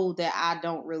know that I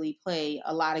don't really play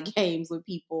a lot of games with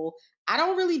people. I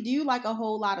don't really do like a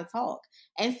whole lot of talk.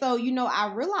 And so,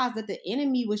 I realized that the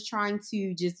enemy was trying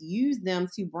to just use them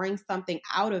to bring something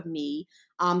out of me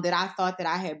that I thought that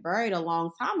I had buried a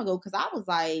long time ago. Cause I was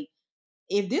like,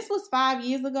 if this was 5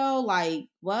 years ago, like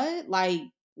what? Like,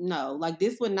 no, like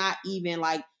this would not even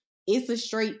like, it's a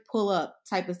straight pull up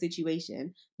type of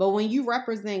situation. But when you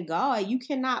represent God, you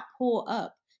cannot pull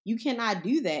up. You cannot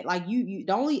do that. Like you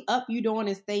the only up you doing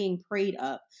is staying prayed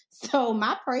up. So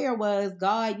my prayer was,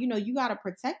 God, you got to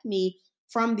protect me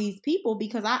from these people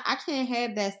because I can't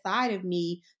have that side of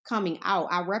me coming out.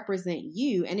 I represent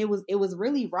you. And it was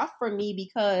really rough for me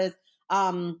because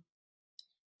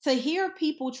to hear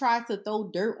people try to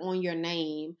throw dirt on your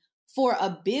name for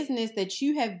a business that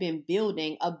you have been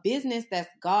building, a business that's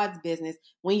God's business,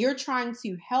 when you're trying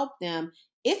to help them,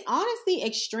 it's honestly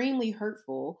extremely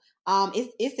hurtful.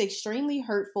 It's extremely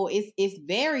hurtful. It's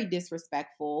very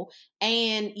disrespectful,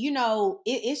 and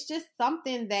it's just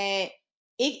something that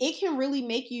it can really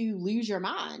make you lose your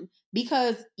mind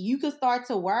because you could start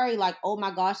to worry like, oh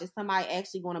my gosh, is somebody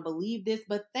actually going to believe this?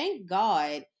 But thank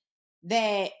God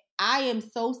that I am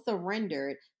so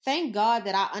surrendered. Thank God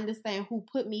that I understand who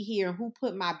put me here and who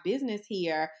put my business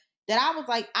here, that I was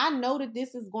like, I know that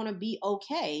this is going to be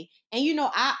okay. And,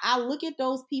 I look at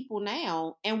those people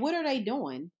now and what are they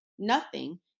doing?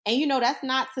 Nothing. And, that's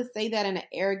not to say that in an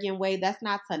arrogant way. That's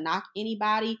not to knock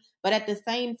anybody. But at the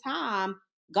same time,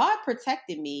 God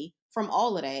protected me from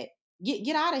all of that.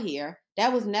 Get out of here.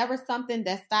 That was never something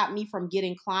that stopped me from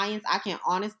getting clients. I can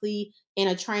honestly, in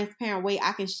a transparent way,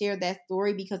 I can share that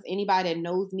story because anybody that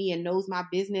knows me and knows my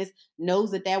business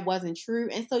knows that wasn't true.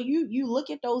 And so you look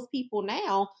at those people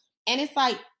now and it's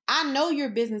like, I know your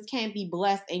business can't be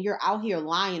blessed and you're out here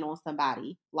lying on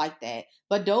somebody like that.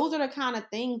 But those are the kind of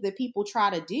things that people try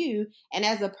to do. And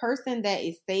as a person that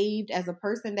is saved, as a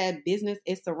person that business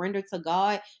is surrendered to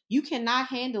God, you cannot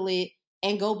handle it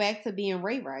and go back to being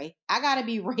Ray Ray. I got to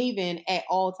be Raven at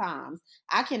all times.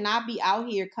 I cannot be out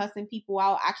here cussing people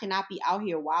out. I cannot be out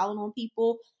here wilding on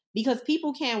people because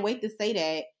people can't wait to say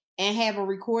that and have a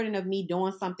recording of me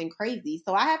doing something crazy.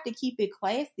 So I have to keep it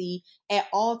classy at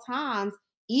all times,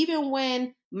 even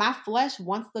when my flesh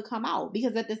wants to come out.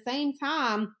 Because at the same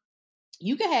time,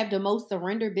 you could have the most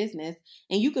surrendered business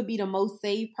and you could be the most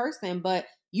saved person, but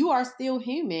you are still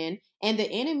human and the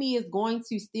enemy is going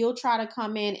to still try to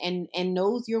come in and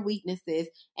knows your weaknesses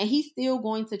and he's still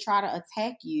going to try to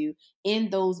attack you in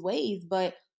those ways.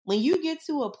 But when you get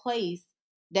to a place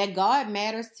that God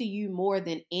matters to you more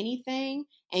than anything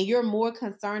and you're more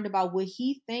concerned about what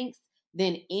he thinks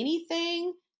than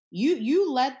anything,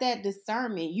 you let that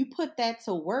discernment, you put that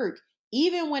to work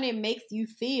even when it makes you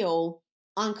feel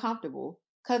uncomfortable.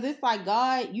 Cause it's like,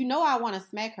 God, I want to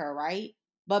smack her, right?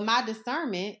 But my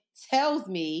discernment tells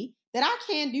me that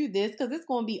I can't do this because it's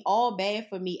going to be all bad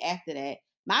for me after that.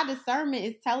 My discernment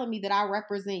is telling me that I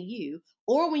represent you.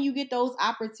 Or when you get those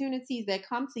opportunities that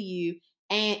come to you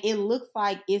and it looks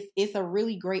like it's a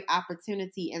really great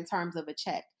opportunity in terms of a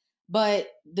check. But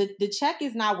the check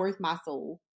is not worth my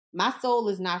soul. My soul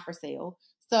is not for sale.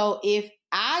 So if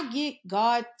I get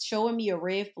God showing me a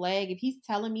red flag, if he's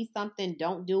telling me something,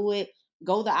 don't do it,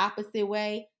 go the opposite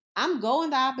way, I'm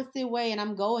going the opposite way and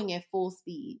I'm going at full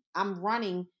speed. I'm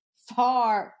running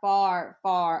far, far,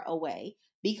 far away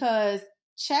because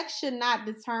checks should not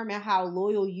determine how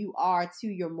loyal you are to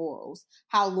your morals,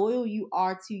 how loyal you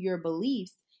are to your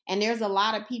beliefs. And there's a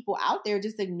lot of people out there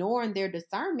just ignoring their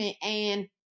discernment, and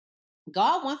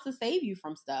God wants to save you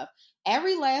from stuff.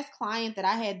 Every last client that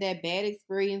I had that bad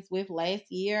experience with last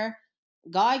year,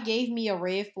 God gave me a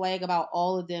red flag about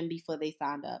all of them before they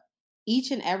signed up.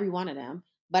 Each and every one of them.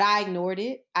 But I ignored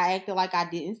it. I acted like I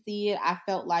didn't see it. I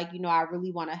felt like, I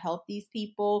really want to help these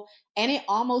people. And it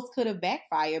almost could have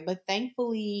backfired. But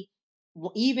thankfully,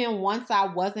 even once I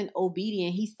wasn't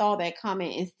obedient, he saw that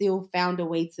coming and still found a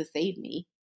way to save me.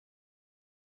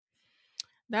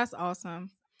 That's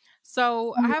awesome.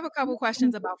 So I have a couple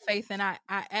questions about faith, and I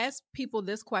ask people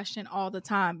this question all the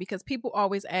time because people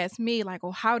always ask me like,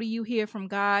 oh, how do you hear from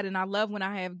God? And I love when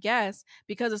I have guests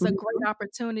because it's a great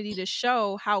opportunity to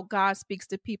show how God speaks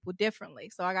to people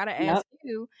differently. So I got to ask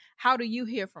you, how do you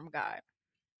hear from God?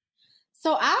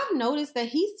 So I've noticed that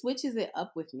he switches it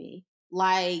up with me.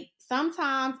 Like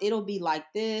sometimes it'll be like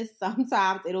this,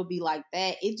 sometimes it'll be like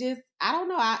that. It just, I don't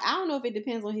know. I don't know if it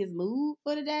depends on his mood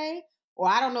for the day, or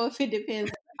I don't know if it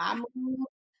depends on my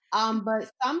mood.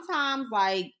 But sometimes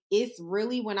like it's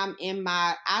really when I'm in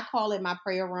I call it my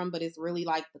prayer room, but it's really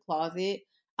like the closet.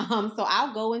 So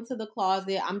I'll go into the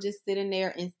closet. I'm just sitting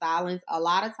there in silence. A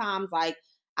lot of times, like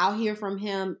I'll hear from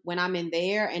him when I'm in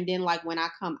there, and then like when I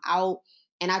come out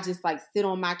and I just like sit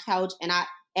on my couch and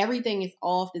everything is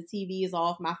off, the TV is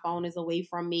off, my phone is away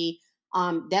from me.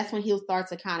 That's when he'll start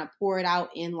to kind of pour it out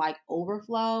in like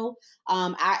overflow.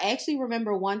 I actually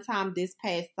remember one time this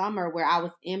past summer where I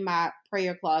was in my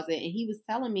prayer closet and he was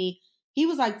telling me, he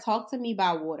was like, talk to me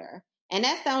by water. And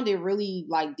that sounded really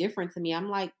like different to me. I'm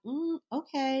like,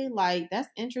 okay, like that's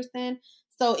interesting.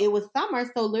 So it was summer.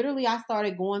 So literally I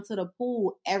started going to the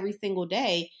pool every single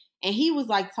day. And he was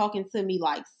like talking to me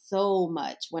like so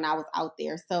much when I was out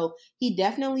there. So he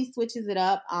definitely switches it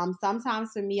up. Sometimes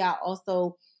for me, I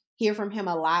also hear from him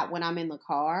a lot when I'm in the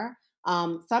car.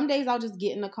 Some days I'll just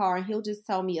get in the car and he'll just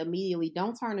tell me immediately,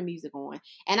 don't turn the music on.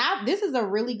 And this is a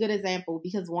really good example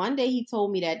because one day he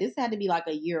told me that this had to be like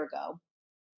a year ago.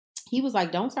 He was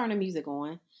like, don't turn the music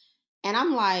on. And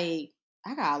I'm like,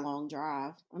 I got a long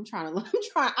drive. I'm trying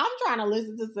to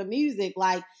listen to some music.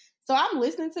 Like, so I'm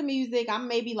listening to music. I'm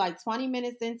maybe like 20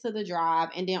 minutes into the drive.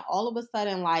 And then all of a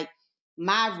sudden, like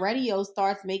my radio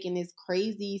starts making this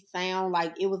crazy sound.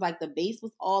 Like it was like the bass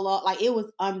was all up. Like it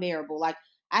was unbearable. Like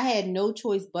I had no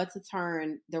choice but to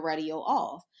turn the radio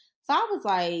off. So I was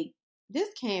like, this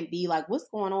can't be, like, what's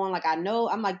going on? Like,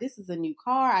 I'm like, this is a new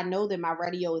car. I know that my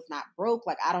radio is not broke.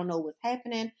 Like, I don't know what's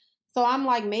happening. So I'm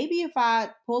like, maybe if I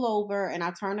pull over and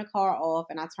I turn the car off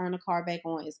and I turn the car back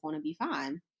on, it's going to be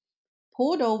fine.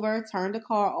 Pulled over, turned the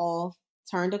car off,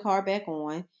 turned the car back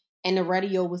on, and the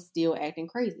radio was still acting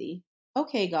crazy.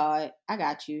 Okay, God, I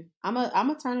got you. I'm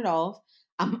gonna turn it off.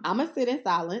 I'm gonna sit in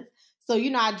silence. So,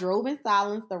 I drove in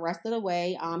silence the rest of the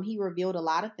way. He revealed a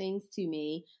lot of things to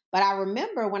me. But I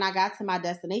remember when I got to my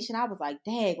destination, I was like,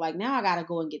 dang, like now I gotta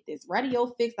go and get this radio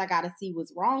fixed. I gotta see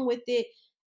what's wrong with it.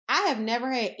 I have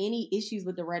never had any issues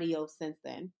with the radio since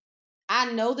then. I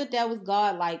know that was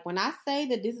God. Like when I say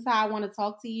that this is how I want to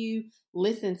talk to you,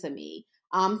 listen to me.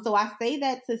 So I say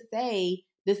that to say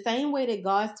the same way that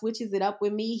God switches it up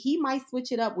with me, he might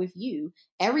switch it up with you.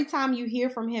 Every time you hear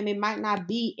from him, it might not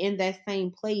be in that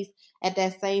same place at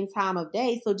that same time of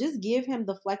day. So just give him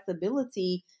the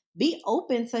flexibility, be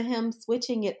open to him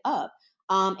switching it up.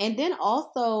 And then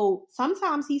also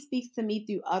sometimes he speaks to me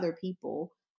through other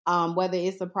people. Whether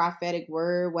it's a prophetic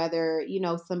word, whether,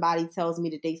 somebody tells me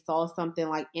that they saw something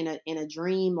like in a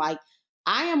dream, like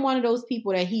I am one of those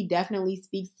people that he definitely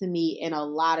speaks to me in a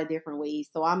lot of different ways.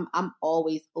 So I'm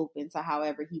always open to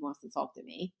however he wants to talk to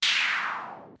me.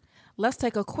 Let's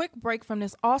take a quick break from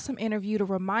this awesome interview to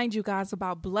remind you guys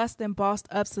about Blessed and Bossed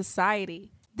Up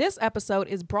Society. This episode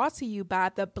is brought to you by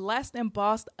the Blessed and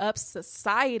Bossed Up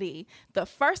Society, the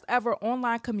first ever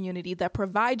online community that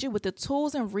provides you with the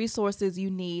tools and resources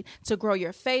you need to grow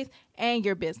your faith and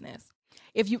your business.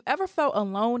 If you've ever felt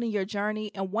alone in your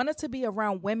journey and wanted to be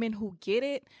around women who get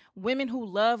it, women who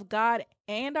love God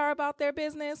and are about their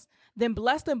business, then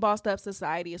Blessed and Bossed Up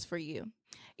Society is for you.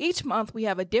 Each month, we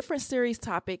have a different series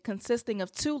topic consisting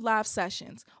of 2 live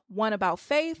sessions, one about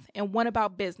faith and one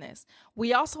about business.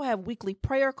 We also have weekly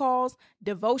prayer calls,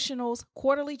 devotionals,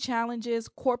 quarterly challenges,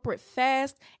 corporate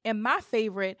fast, and my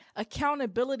favorite,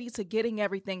 accountability to getting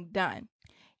everything done.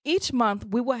 Each month,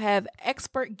 we will have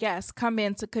expert guests come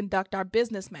in to conduct our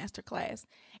business masterclass.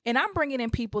 And I'm bringing in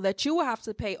people that you will have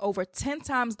to pay over 10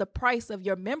 times the price of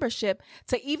your membership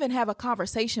to even have a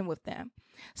conversation with them.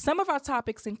 Some of our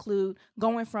topics include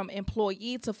going from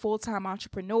employee to full-time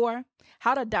entrepreneur,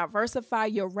 how to diversify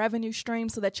your revenue stream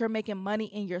so that you're making money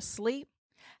in your sleep,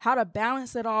 how to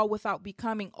balance it all without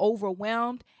becoming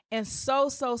overwhelmed, and so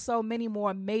many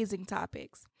more amazing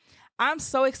topics. I'm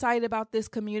so excited about this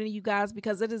community, you guys,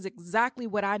 because it is exactly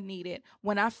what I needed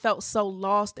when I felt so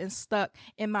lost and stuck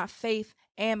in my faith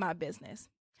and my business.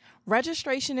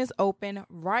 Registration is open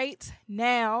right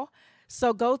now.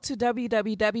 So go to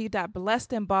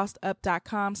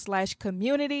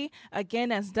www.blessedandbossedup.com/community. Again,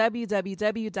 that's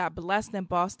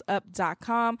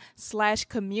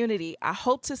www.blessedandbossedup.com/community. I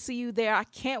hope to see you there. I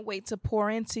can't wait to pour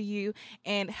into you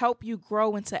and help you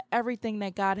grow into everything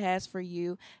that God has for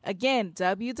you. Again,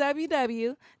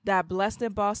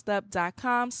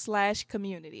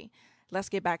 www.blessedandbossedup.com/community. Let's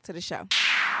get back to the show.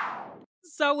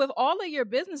 So with all of your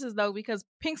businesses though, because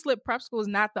Pink Slip Prep School is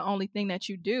not the only thing that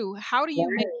you do, how do you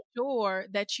make sure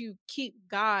that you keep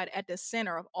God at the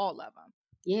center of all of them?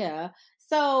 Yeah.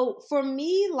 So for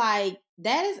me, like,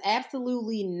 that is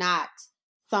absolutely not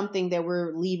something that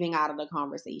we're leaving out of the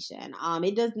conversation.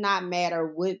 It does not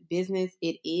matter what business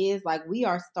it is. Like, we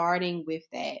are starting with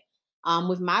that.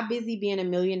 With my Busy Being a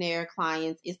Millionaire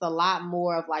clients, it's a lot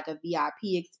more of like a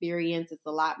VIP experience. It's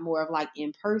a lot more of like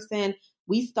in person.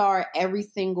 We start every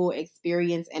single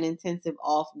experience and intensive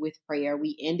off with prayer.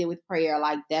 We end it with prayer.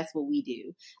 Like, that's what we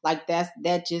do. Like,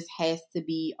 that just has to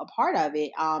be a part of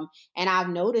it. And I've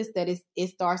noticed that it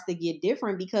starts to get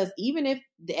different, because even if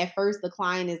at first the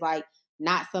client is like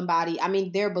not somebody, I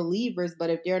mean, they're believers, but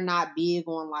if they're not big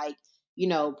on like,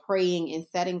 praying in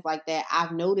settings like that,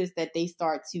 I've noticed that they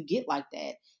start to get like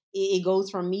that. It goes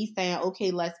from me saying,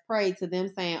 okay, let's pray, to them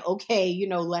saying, okay,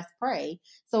 let's pray.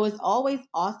 So it's always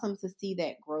awesome to see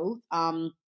that growth. I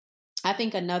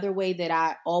think another way that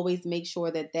I always make sure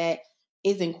that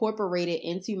is incorporated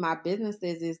into my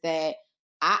businesses is that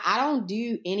I don't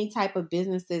do any type of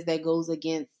businesses that goes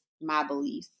against my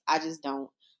beliefs. I just don't.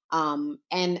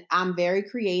 And I'm very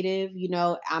creative,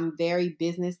 I'm very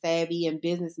business savvy and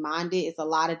business minded. It's a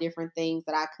lot of different things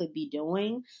that I could be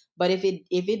doing, but if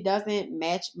it doesn't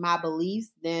match my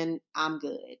beliefs, then I'm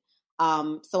good.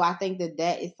 So I think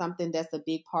that is something that's a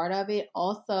big part of it.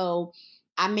 Also,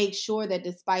 I make sure that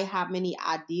despite how many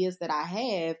ideas that I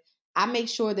have, I make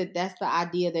sure that that's the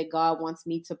idea that God wants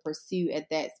me to pursue at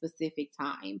that specific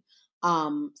time.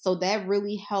 So that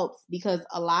really helps, because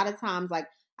a lot of times, like,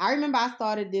 I remember I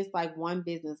started this like one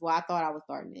business. Well, I thought I was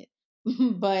starting it,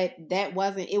 but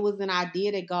it was an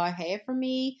idea that God had for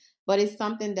me, but it's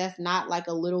something that's not like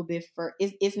a little bit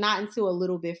it's not until a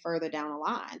little bit further down the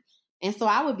line. And so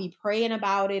I would be praying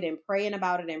about it and praying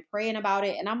about it and praying about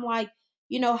it. And I'm like,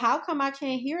 how come I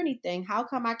can't hear anything? How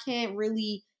come I can't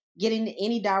really get in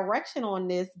any direction on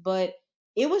this? But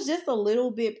it was just a little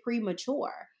bit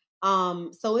premature.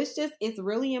 So it's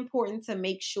really important to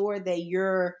make sure that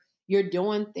you're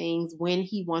doing things when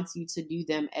he wants you to do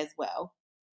them as well.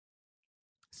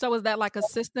 So is that like a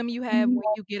system you have when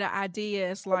you get an idea?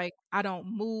 It's like, I don't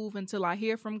move until I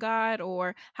hear from God?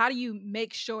 Or how do you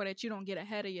make sure that you don't get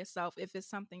ahead of yourself if it's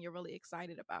something you're really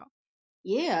excited about?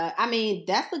 Yeah, I mean,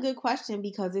 that's a good question,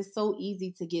 because it's so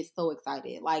easy to get so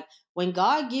excited. Like, when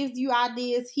God gives you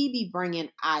ideas, he be bringing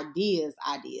ideas.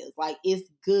 Like, it's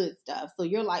good stuff. So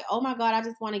you're like, oh my God, I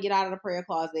just want to get out of the prayer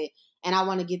closet and I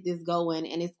want to get this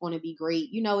going and it's going to be great.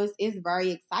 It's very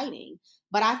exciting.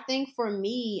 But I think for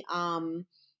me, I'm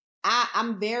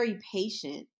very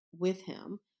patient with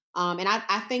him. And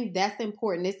I think that's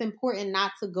important. It's important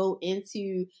not to go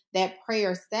into that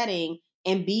prayer setting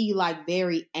and be like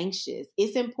very anxious.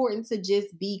 It's important to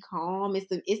just be calm.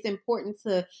 It's important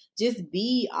to just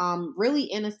be really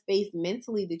in a space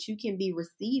mentally that you can be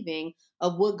receiving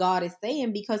of what God is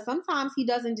saying, because sometimes he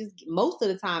doesn't most of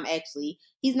the time, actually,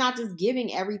 he's not just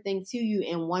giving everything to you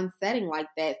in one setting like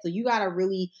that. So you got to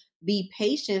really be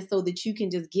patient so that you can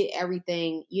just get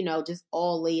everything, just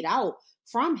all laid out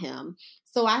from him.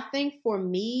 So I think for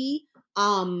me,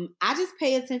 I just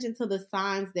pay attention to the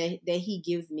signs that he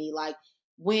gives me. Like,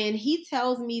 when he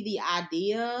tells me the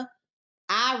idea,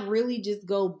 I really just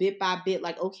go bit by bit,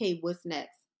 like, okay, what's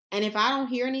next? And if I don't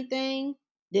hear anything,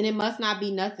 then it must not be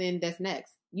nothing that's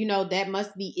next. That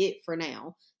must be it for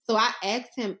now. So I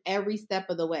asked him every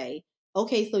step of the way.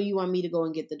 Okay, so you want me to go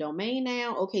and get the domain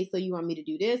now? Okay, so you want me to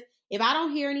do this? If I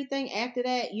don't hear anything after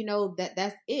that,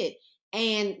 that's it.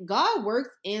 And God works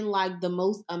in like the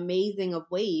most amazing of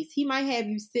ways. He might have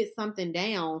you sit something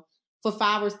down for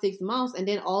 5 or 6 months, and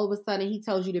then all of a sudden he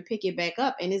tells you to pick it back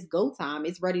up and it's go time.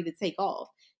 It's ready to take off.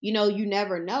 You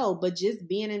never know, but just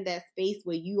being in that space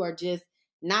where you are just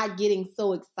not getting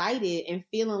so excited and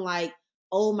feeling like,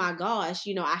 oh my gosh,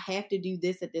 I have to do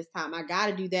this at this time. I got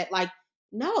to do that. Like,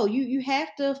 no, you have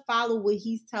to follow what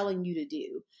he's telling you to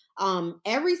do.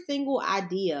 Every single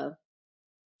idea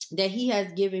that he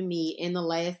has given me in the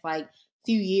last like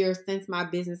few years since my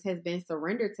business has been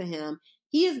surrendered to him,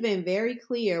 he has been very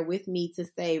clear with me to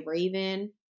say,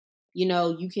 Raven,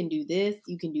 you can do this,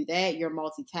 you can do that, you're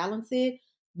multi-talented,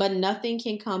 but nothing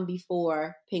can come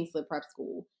before Pink Slip Prep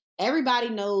School. everybody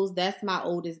knows that's my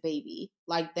oldest baby.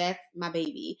 Like, that's my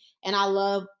baby. And I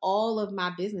love all of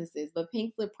my businesses, but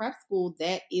Pink Slip Prep School,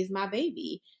 that is my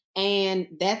baby. And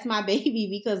that's my baby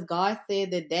because God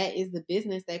said that that is the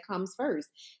business that comes first.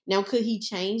 Now, could he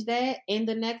change that in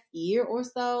the next year or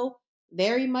so?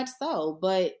 Very much so.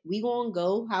 But we going to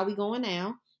go how we going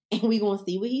now, and we going to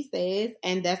see what he says,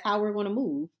 and that's how we're going to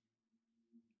move.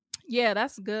 Yeah,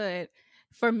 that's good.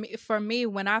 For me,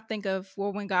 when I think of,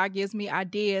 well, when God gives me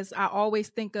ideas, I always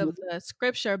think of the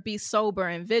scripture, be sober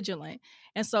and vigilant.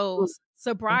 And so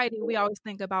sobriety, we always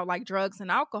think about like drugs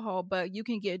and alcohol, but you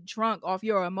can get drunk off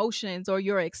your emotions or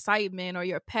your excitement or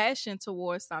your passion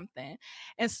towards something.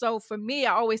 And so for me,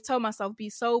 I always tell myself, be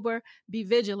sober, be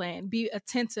vigilant, be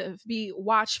attentive, be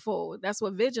watchful. That's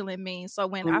what vigilant means. So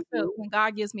when I feel, when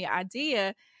God gives me an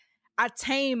idea, I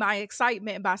tame my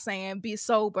excitement by saying, be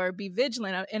sober, be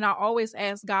vigilant. And I always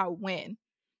ask God when.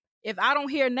 If I don't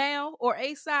hear now or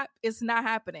ASAP, it's not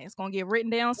happening. It's going to get written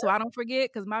down so I don't forget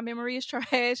because my memory is trash.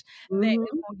 Then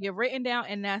it's going to get written down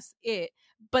and that's it.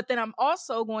 But then I'm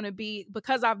also going to be,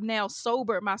 because I've now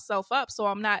sobered myself up, so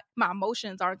I'm not, my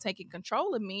emotions aren't taking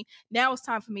control of me. Now it's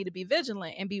time for me to be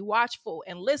vigilant and be watchful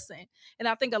and listen. And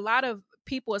I think a lot of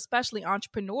people, especially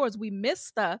entrepreneurs, we miss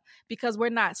stuff because we're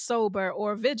not sober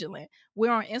or vigilant.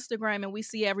 We're on Instagram and we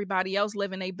see everybody else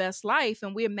living their best life,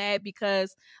 and we're mad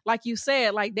because, like you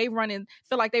said, like feel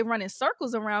like they run in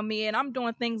circles around me and I'm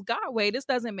doing things God way. This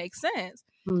doesn't make sense.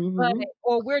 But,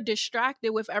 or we're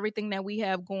distracted with everything that we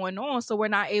have going on, so we're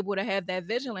not able to have that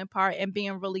vigilant part and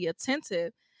being really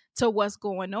attentive to what's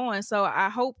going on. So I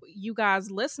hope you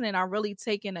guys listening are really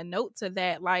taking a note to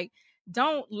that. Like,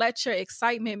 don't let your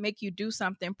excitement make you do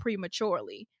something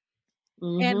prematurely.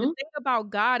 And the thing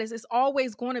about God is it's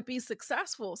always going to be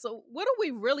successful. So what are we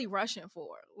really rushing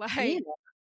for? Like, yeah.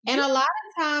 And a lot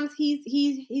of times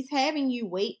he's having you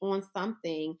wait on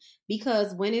something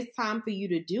because when it's time for you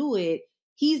to do it,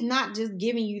 he's not just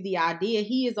giving you the idea.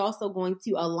 He is also going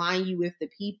to align you with the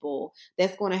people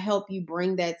that's going to help you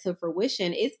bring that to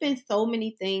fruition. It's been so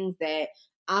many things that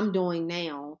I'm doing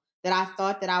now that I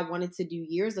thought that I wanted to do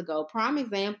years ago. Prime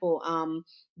example,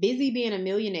 Busy Being a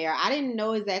Millionaire. I didn't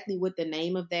know exactly what the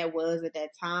name of that was at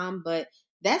that time, but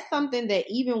that's something that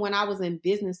even when I was in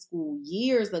business school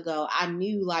years ago, I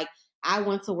knew like I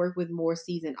want to work with more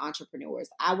seasoned entrepreneurs.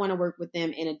 I want to work with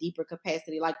them in a deeper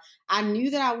capacity. Like I knew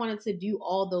that I wanted to do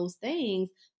all those things,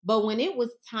 but when it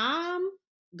was time,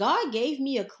 God gave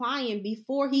me a client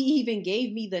before he even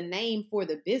gave me the name for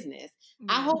the business.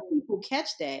 I hope people catch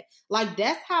that. Like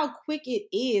that's how quick it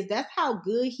is. That's how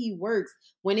good he works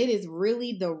when it is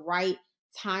really the right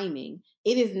timing.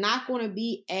 It is not going to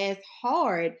be as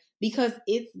hard because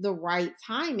it's the right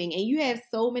timing. And you have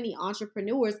so many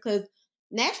entrepreneurs because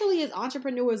naturally as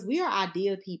entrepreneurs, we are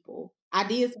ideas people.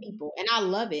 And I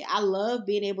love it. I love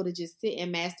being able to just sit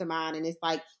and mastermind. And it's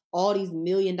like all these $1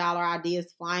 million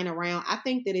ideas flying around. I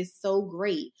think that is so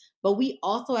great. But we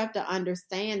also have to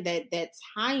understand that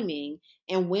timing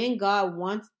and when God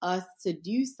wants us to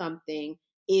do something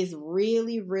is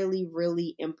really, really,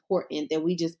 really important that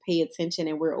we just pay attention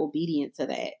and we're obedient to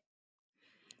that.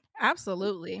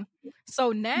 Absolutely.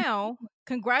 So now,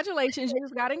 congratulations, you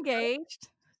just got engaged.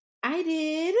 I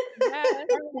did. Yes,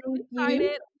 I'm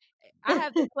excited. I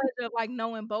have the pleasure of like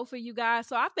knowing both of you guys.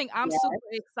 So I think I'm super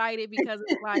excited because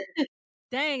it's like,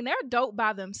 dang, they're dope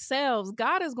by themselves.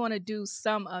 God is going to do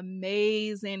some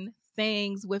amazing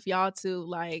things with y'all too.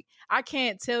 Like, I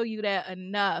can't tell you that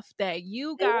enough, that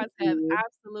you guys have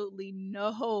absolutely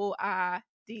no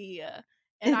idea.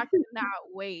 And I cannot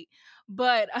wait.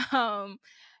 But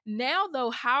now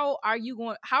though, how are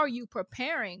you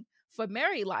preparing for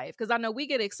married life? Because I know we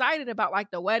get excited about like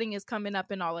the wedding is coming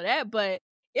up and all of that, but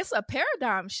it's a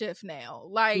paradigm shift now.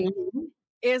 Like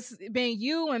it's been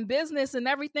you and business and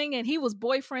everything, and he was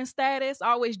boyfriend status. I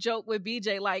always joke with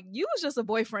BJ, like, you was just a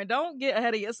boyfriend. Don't get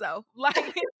ahead of yourself. Like,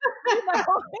 you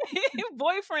know,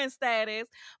 boyfriend status.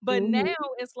 But now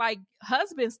it's like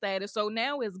husband status. So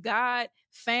now it's God,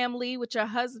 family with your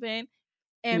husband.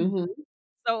 And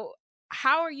so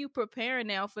how are you preparing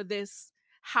now for this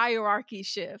hierarchy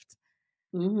shift?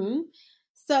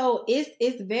 So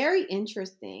it's very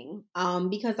interesting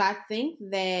because I think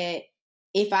that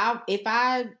if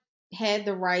I had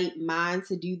the right mind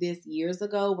to do this years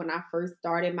ago when I first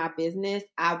started my business,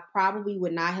 I probably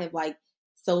would not have like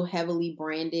so heavily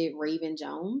branded Raven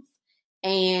Jones.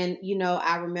 And you know,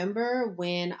 I remember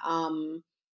when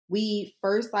we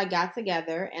first like got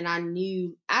together, and I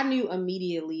knew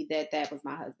immediately that was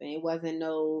my husband. It wasn't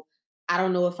no, I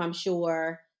don't know if I'm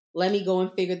sure. Let me go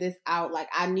and figure this out. Like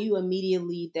I knew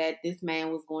immediately that this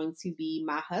man was going to be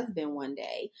my husband one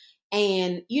day.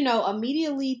 And, you know,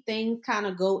 immediately things kind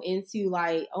of go into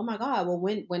like, oh my God, well,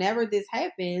 whenever this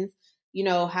happens, you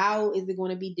know, how is it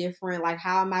going to be different? Like,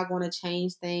 how am I going to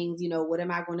change things? You know, what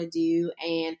am I going to do?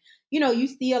 And, you know, you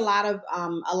see a lot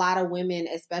of women,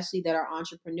 especially that are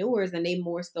entrepreneurs, and they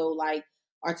more so like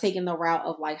are taking the route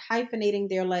of like hyphenating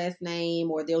their last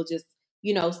name, or they'll just,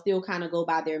 you know, still kind of go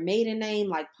by their maiden name,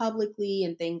 like publicly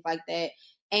and things like that.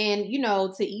 And, you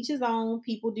know, to each his own,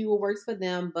 people do what works for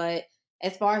them. But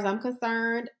as far as I'm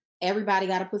concerned, everybody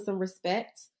got to put some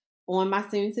respect on my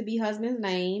soon to be husband's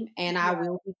name, and I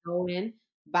will be going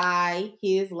by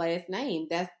his last name.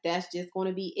 That's just going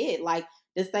to be it. Like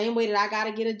the same way that I got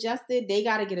to get adjusted, they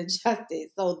got to get adjusted.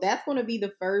 So that's going to be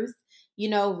the first, you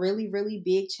know, really, really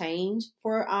big change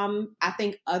for I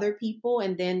think other people,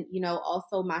 and then, you know,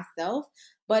 also myself.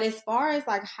 But as far as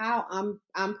like how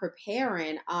I'm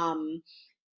preparing,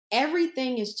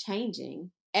 everything is changing.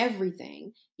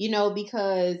 Everything, you know,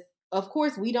 because of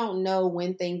course we don't know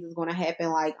when things is going to happen,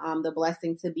 like the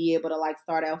blessing to be able to like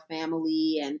start our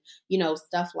family and, you know,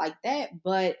 stuff like that.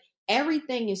 But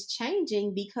everything is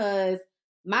changing because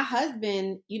my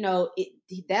husband, you know,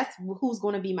 that's who's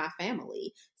going to be my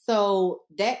family. So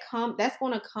that's going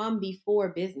to come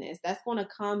before business. That's going to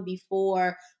come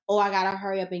before, oh, I got to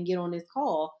hurry up and get on this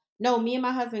call. No, me and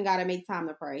my husband got to make time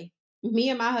to pray. Me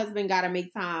and my husband got to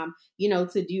make time, you know,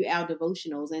 to do our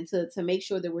devotionals and to make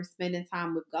sure that we're spending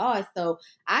time with God. So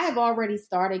I have already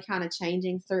started kind of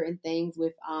changing certain things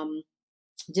with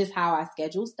just how I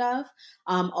schedule stuff.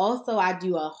 Also, I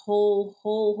do a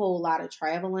whole lot of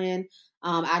traveling.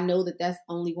 I know that that's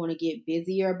only going to get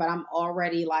busier, but I'm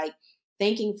already like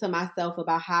thinking to myself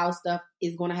about how stuff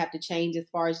is going to have to change as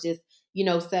far as just, you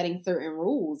know, setting certain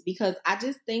rules, because I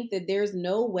just think that there's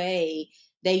no way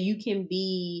that you can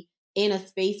be in a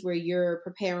space where you're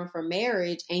preparing for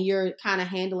marriage and you're kind of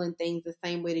handling things the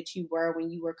same way that you were when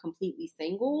you were completely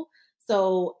single.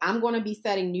 So I'm going to be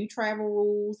setting new travel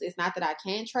rules. It's not that I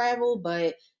can't travel,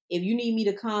 but if you need me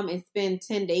to come and spend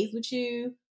 10 days with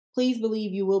you, please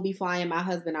believe you will be flying my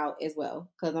husband out as well,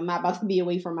 because I'm not about to be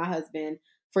away from my husband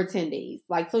for 10 days.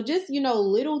 Like, so just, you know,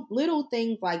 little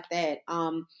things like that,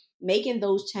 making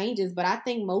those changes. But I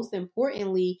think most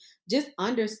importantly, just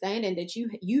understanding that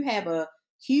you have a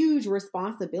huge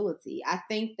responsibility. I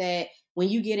think that when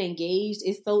you get engaged,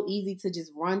 it's so easy to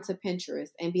just run to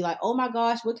Pinterest and be like, oh my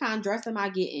gosh, what kind of dress am I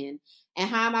getting? And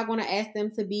how am I going to ask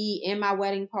them to be in my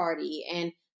wedding party?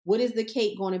 And what is the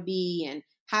cake going to be? And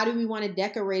how do we want to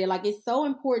decorate it? Like, it's so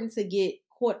important to get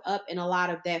caught up in a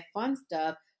lot of that fun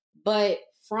stuff. But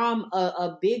from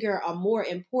a bigger, a more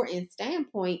important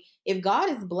standpoint, if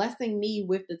God is blessing me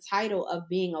with the title of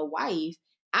being a wife,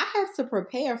 I have to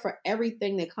prepare for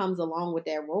everything that comes along with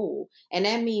that role. And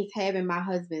that means having my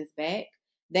husband's back.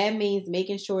 That means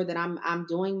making sure that I'm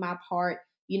doing my part,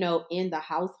 you know, in the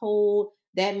household.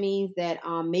 That means that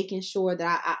making sure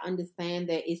that I understand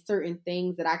that it's certain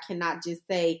things that I cannot just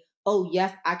say, oh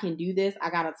yes, I can do this. I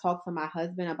gotta talk to my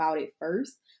husband about it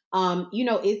first. You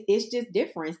know, it's just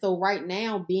different. So right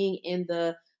now, being in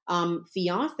the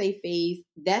fiance phase,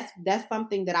 that's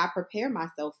something that I prepare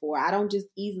myself for. I don't just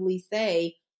easily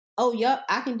say, oh, yep,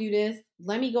 I can do this.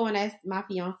 Let me go and ask my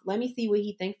fiance. Let me see what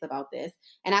he thinks about this.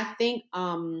 And I think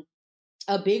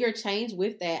a bigger change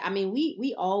with that, I mean,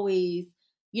 we always,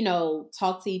 you know,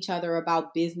 talk to each other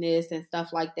about business and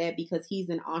stuff like that, because he's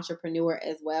an entrepreneur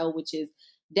as well, which is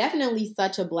definitely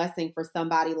such a blessing for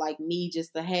somebody like me,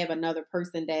 just to have another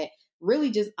person that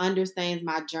really just understands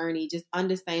my journey, just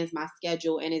understands my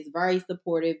schedule, and is very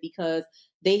supportive, because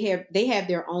they have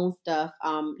their own stuff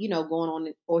you know, going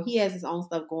on, or he has his own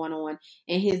stuff going on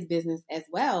in his business as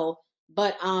well.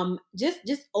 But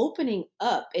just opening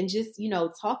up and just, you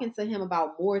know, talking to him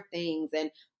about more things and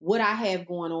what I have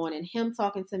going on, and him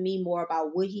talking to me more about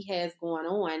what he has going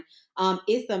on.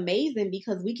 It's amazing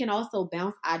because we can also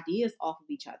bounce ideas off of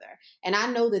each other. And I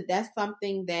know that that's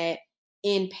something that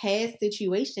in past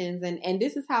situations, and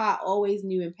this is how I always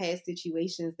knew in past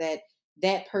situations that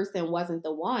that person wasn't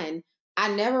the one.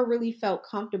 I never really felt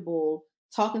comfortable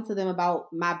talking to them about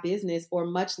my business, or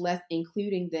much less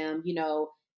including them, you know,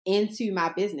 into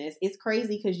my business. It's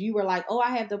crazy because you were like, oh, I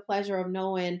have the pleasure of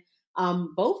knowing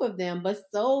both of them. But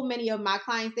so many of my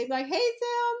clients, they'd be like, hey,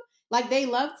 Tim, like they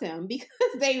love Tim because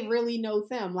they really know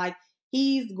Tim. Like,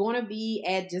 he's going to be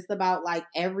at just about like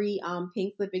every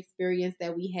pink slip experience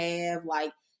that we have.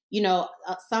 Like, you know,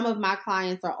 some of my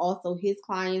clients are also his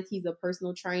clients. He's a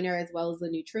personal trainer as well as a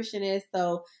nutritionist.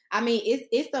 So, I mean,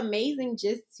 it's amazing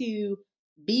just to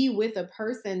be with a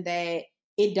person that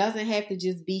it doesn't have to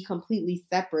just be completely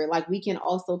separate. Like we can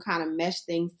also kind of mesh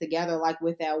things together, like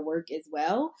with our work as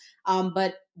well.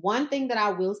 But one thing that I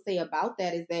will say about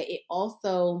that is that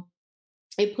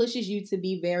it pushes you to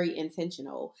be very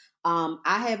intentional.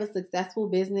 I have a successful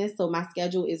business, so my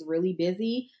schedule is really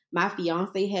busy. My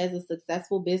fiance has a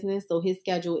successful business, so his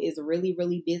schedule is really,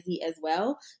 really busy as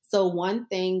well. So one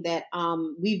thing that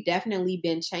we've definitely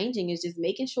been changing is just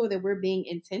making sure that we're being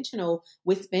intentional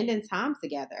with spending time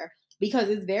together. Because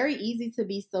it's very easy to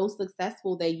be so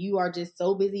successful that you are just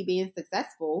so busy being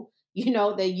successful,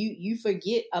 that you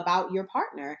forget about your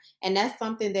partner. And that's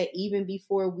something that even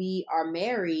before we are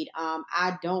married,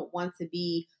 I don't want to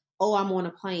be, oh, I'm on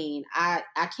a plane, I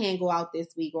can't go out this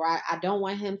week, or I don't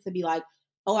want him to be like,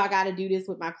 oh, I got to do this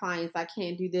with my clients, I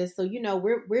can't do this. So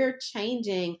we're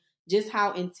changing just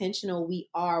how intentional we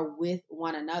are with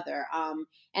one another.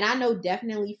 And I know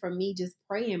definitely for me, just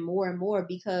praying more and more,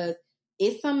 because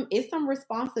it's some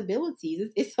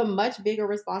responsibilities. It's a much bigger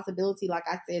responsibility, like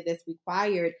I said, that's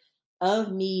required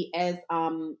of me as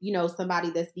somebody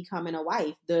that's becoming a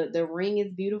wife. The ring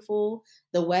is beautiful,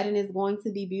 the wedding is going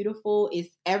to be beautiful,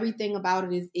 it's everything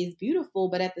about it is beautiful,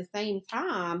 but at the same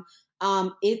time,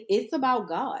 it's about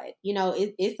God.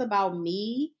 It's about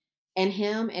me and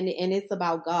him, and it's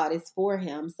about God, it's for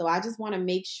him. So I just want to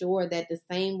make sure that the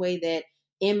same way that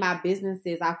in my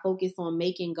businesses I focus on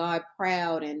making God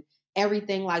proud and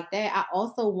everything like that, I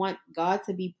also want God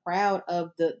to be proud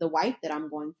of the wife that I'm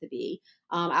going to be.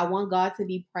 I want God to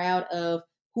be proud of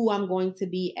who I'm going to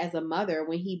be as a mother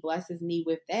when he blesses me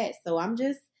with that. So I'm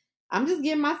just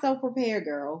getting myself prepared,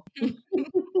 girl.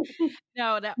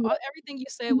 No, everything you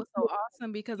said was so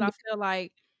awesome, because I feel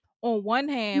like on one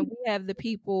hand, we have the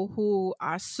people who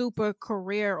are super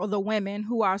career, or the women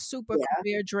who are super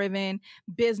career driven,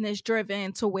 business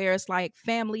driven, to where it's like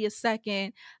family is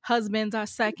second, husbands are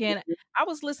second. I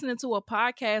was listening to a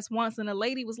podcast once, and a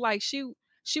lady was like,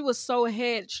 she was so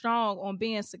headstrong on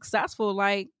being successful,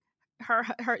 like her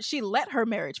she let her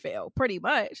marriage fail pretty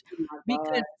much,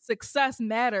 because success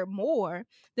mattered more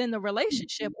than the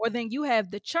relationship. Or then you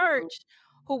have the church,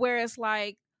 who, where it's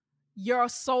like your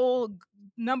sole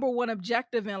number one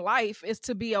objective in life is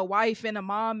to be a wife and a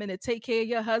mom and to take care of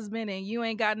your husband, and you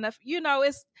ain't got enough,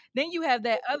 it's then you have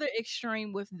that other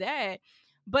extreme with that.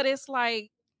 But it's like,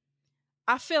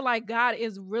 I feel like God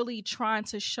is really trying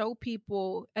to show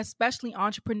people, especially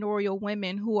entrepreneurial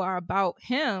women who are about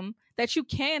him, that you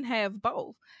can have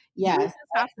both. You Yes, just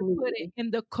have absolutely. to put it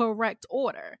in the correct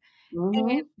order. And there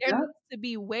needs to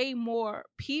be way more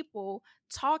people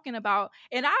talking about,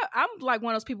 and I'm like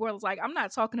one of those people where it's like, I'm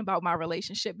not talking about my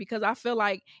relationship, because I feel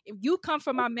like if you come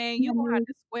from my man, you're gonna have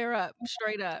to square up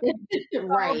straight up.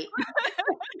 Right.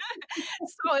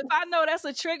 So if I know that's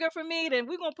a trigger for me, then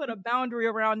we're gonna put a boundary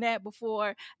around that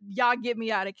before y'all get me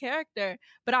out of character.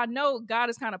 But I know God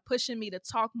is kind of pushing me to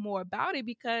talk more about it,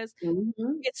 because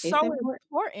it's so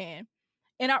important.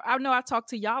 And I know I talked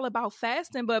to y'all about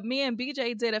fasting, but me and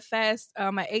BJ did a fast,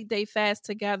 an 8-day fast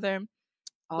together,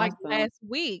 like last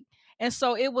week. And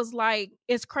so it was like,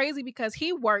 it's crazy, because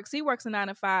he works a 9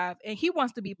 to 5, and he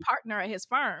wants to be partner at his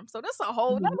firm. So that's a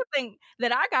whole other thing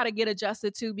that I got to get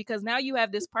adjusted to, because now you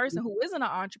have this person who isn't an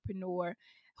entrepreneur,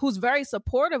 who's very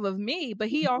supportive of me, but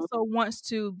he also wants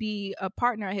to be a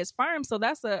partner at his firm. So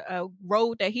that's a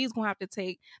road that he's going to have to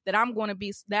take, that I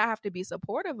have to be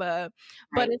supportive of.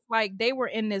 But it's like, they were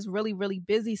in this really, really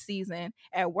busy season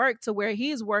at work, to where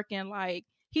he's working, like,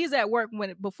 he's at work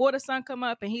before the sun come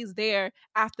up, and he's there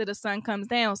after the sun comes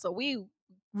down. So we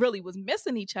really was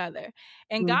missing each other.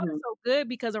 And God is so good,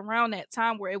 because around that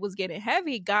time where it was getting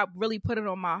heavy, God really put it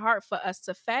on my heart for us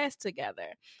to fast together.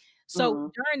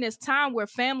 So during this time where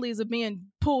families are being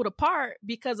pulled apart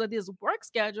because of this work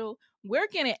schedule, we're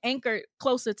getting anchored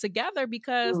closer together,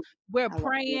 because we're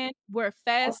praying, we're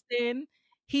fasting.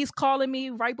 He's calling me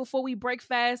right before we break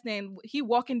fast, and he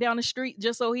walking down the street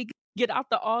just so he get out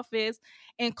the office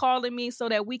and calling me so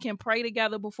that we can pray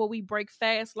together before we break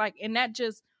fast. Like, and that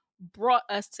just brought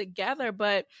us together.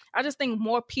 But I just think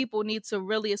more people need to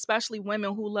really, especially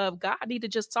women who love God, need to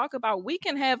just talk about, we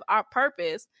can have our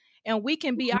purpose, and we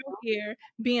can be out here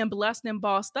being blessed and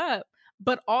bossed up,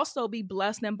 but also be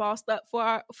blessed and bossed up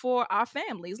for our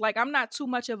families. Like, I'm not too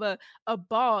much of a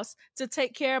boss to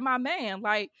take care of my man.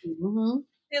 Like,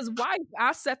 his wife,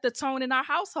 I set the tone in our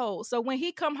household. So when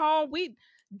he come home, we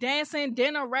dancing,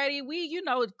 dinner ready, we,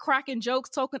 cracking jokes,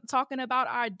 talking about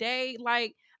our day.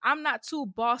 Like, I'm not too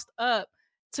bossed up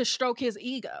to stroke his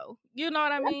ego. You know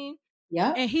what I mean?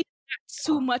 Yeah. And he's not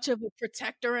too much of a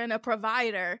protector and a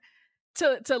provider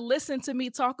to listen to me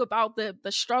talk about the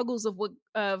struggles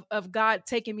of God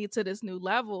taking me to this new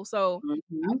level. So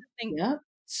I think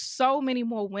so many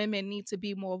more women need to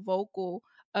be more vocal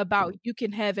about you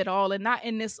can have it all, and not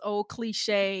in this old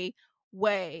cliche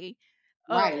way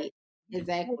of Right.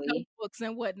 Exactly. notebooks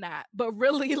and whatnot, but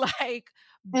really like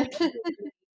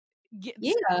Yeah.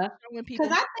 showing Because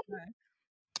people. I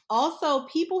also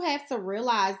people have to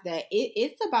realize that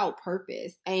it's about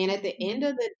purpose, and at the end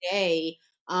of the day,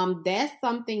 that's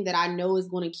something that I know is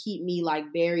going to keep me like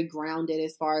very grounded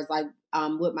as far as like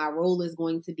what my role is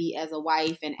going to be as a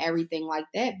wife and everything like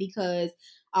that, because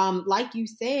like you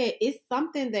said, it's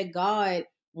something that God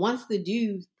wants to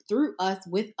do through us,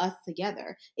 with us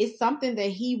together. It's something that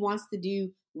he wants to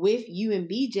do with you and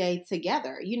BJ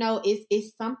together.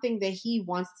 It's something that he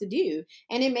wants to do.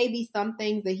 And it may be some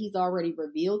things that he's already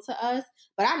revealed to us,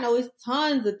 but I know it's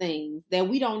tons of things that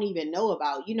we don't even know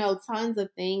about, tons of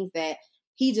things that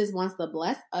he just wants to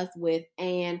bless us with.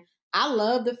 And I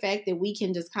love the fact that we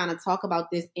can just kind of talk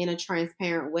about this in a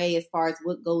transparent way as far as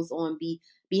what goes on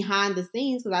behind the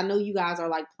scenes, because I know you guys are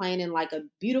like planning like a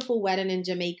beautiful wedding in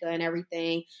Jamaica and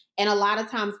everything. And a lot of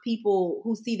times people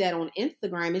who see that on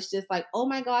Instagram, it's just like, oh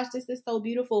my gosh, this is so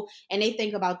beautiful. And they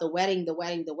think about the wedding, the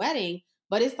wedding, the wedding.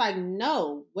 But it's like,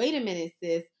 no, wait a minute,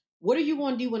 sis. What are you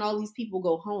going to do when all these people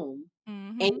go home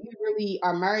and you really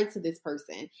are married to this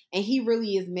person and he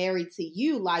really is married to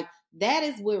you? Like, that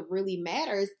is what really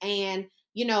matters. And,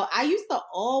 I used to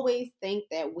always think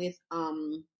that with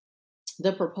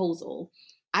the proposal,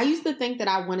 I used to think that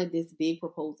I wanted this big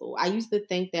proposal. I used to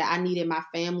think that I needed my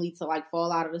family to like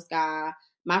fall out of the sky,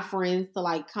 my friends to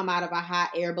like come out of a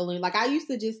hot air balloon. Like, I used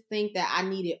to just think that I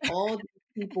needed all these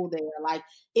people there. Like,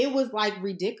 it was like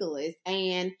ridiculous.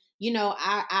 And,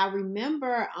 I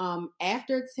remember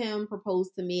after Tim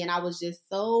proposed to me, and I was just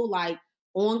so like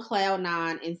on cloud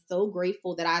nine and so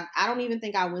grateful that I don't even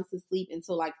think I went to sleep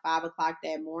until like 5 o'clock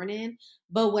that morning.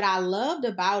 But what I loved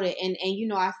about it, and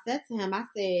I said to him, I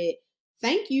said,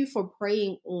 thank you for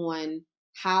praying on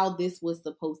how this was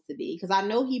supposed to be. Because I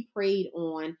know he prayed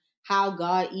on how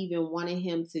God even wanted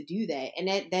him to do that.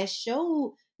 And that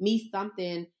showed me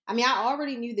something. I mean, I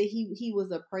already knew that he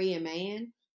was a praying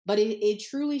man, but it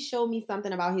truly showed me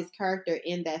something about his character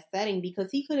in that setting, because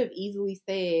he could have easily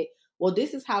said, well,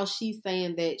 this is how she's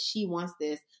saying that she wants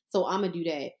this, so I'm going to do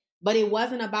that. But it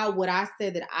wasn't about what I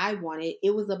said that I wanted.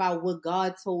 It was about what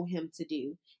God told him to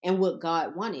do and what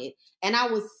God wanted. And I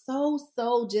was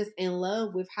so just in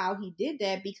love with how he did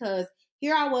that, because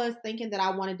here I was thinking that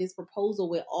I wanted this proposal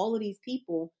with all of these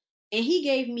people. And he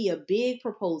gave me a big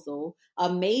proposal,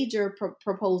 a major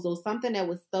proposal, something that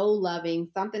was so loving,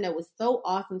 something that was so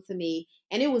awesome to me.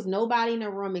 And it was nobody in the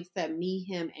room except me,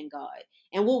 him, and God.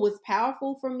 And what was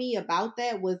powerful for me about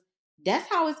that was that's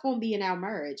how it's going to be in our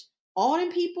marriage. All them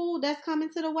people that's coming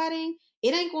to the wedding,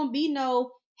 it ain't going to be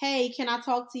no, hey, can I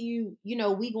talk to you?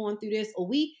 We going through this, or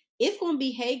it's going to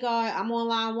be, hey, God, I'm on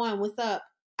line 1. What's up?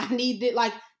 I need it.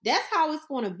 Like, that's how it's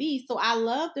going to be. So I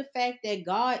love the fact that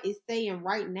God is saying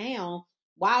right now,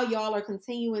 while y'all are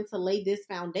continuing to lay this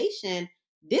foundation,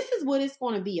 this is what it's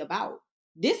going to be about.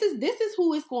 This is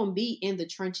who it's going to be in the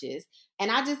trenches.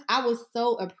 And I was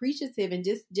so appreciative and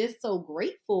just so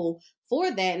grateful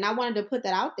for that. And I wanted to put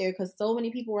that out there because so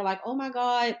many people were like, oh my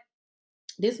God,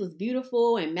 this was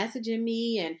beautiful, and messaging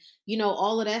me and,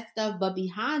 all of that stuff. But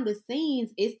behind the scenes,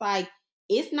 it's like,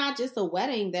 it's not just a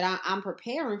wedding that I'm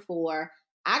preparing for.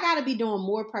 I got to be doing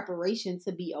more preparation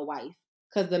to be a wife,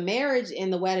 because the marriage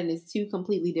and the wedding is two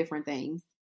completely different things.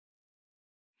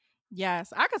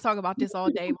 Yes, I could talk about this all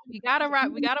day, but we gotta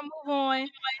move on.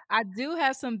 I do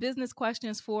have some business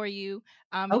questions for you.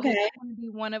 Because Okay. you're going to be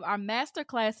one of our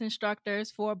masterclass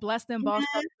instructors for Blessed and Bossed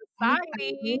Up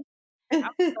Society. I'm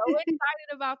so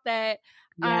excited about that.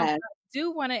 Yes. I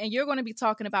do want to, and you're going to be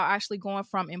talking about actually going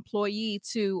from employee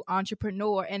to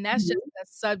entrepreneur, and that's just a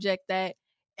subject that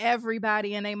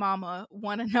everybody and their mama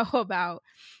want to know about.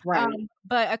 Right.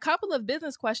 But a couple of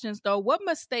business questions though. What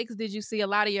mistakes did you see a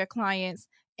lot of your clients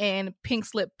and Pink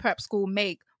Slip Prep School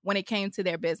make when it came to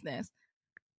their business?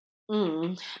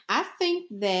 I think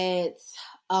that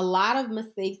a lot of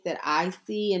mistakes that I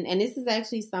see, and this is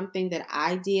actually something that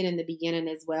I did in the beginning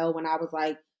as well, when I was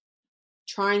like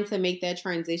trying to make that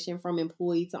transition from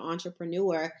employee to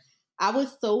entrepreneur, I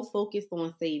was so focused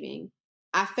on saving.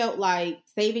 I felt like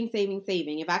saving.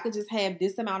 If I could just have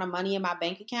this amount of money in my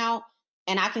bank account,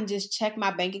 and I can just check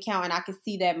my bank account and I can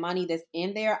see that money that's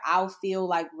in there, I'll feel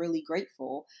like really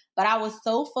grateful. But I was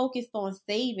so focused on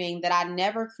saving that I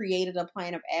never created a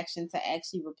plan of action to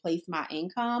actually replace my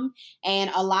income. And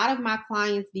a lot of my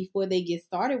clients, before they get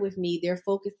started with me, they're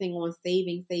focusing on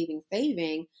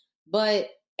saving. But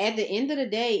at the end of the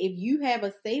day, if you have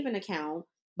a saving account,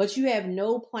 but you have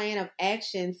no plan of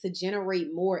action to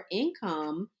generate more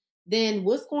income, then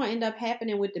what's going to end up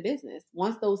happening with the business?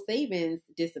 Once those savings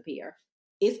disappear,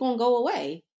 it's going to go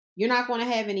away. You're not going to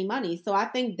have any money. So I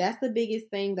think that's the biggest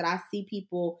thing that I see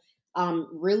people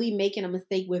really making a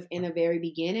mistake with in the very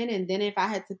beginning. And then if I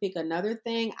had to pick another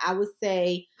thing, I would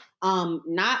say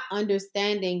not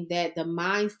understanding that the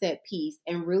mindset piece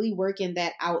and really working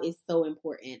that out is so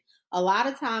important. A lot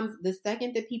of times, the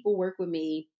second that people work with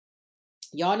me,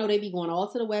 y'all know they be going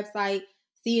all to the website,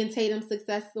 seeing Tatum's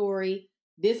success story,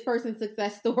 this person's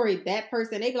success story, that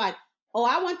person. They be like, oh,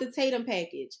 I want the Tatum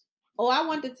package. Oh, I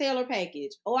want the Taylor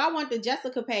package. Oh, I want the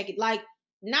Jessica package. Like,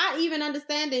 not even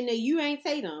understanding that you ain't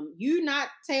Tatum. You not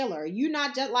Taylor. You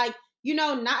not just like,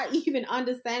 not even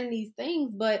understanding these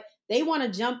things, but they want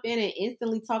to jump in and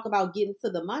instantly talk about getting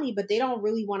to the money, but they don't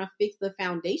really want to fix the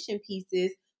foundation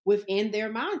pieces within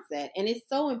their mindset. And it's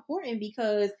so important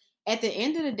because at the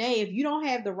end of the day, if you don't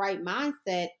have the right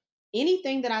mindset,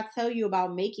 anything that I tell you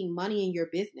about making money in your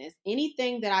business,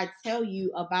 anything that I tell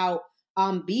you about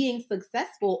being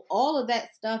successful, all of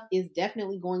that stuff is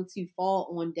definitely going to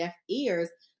fall on deaf ears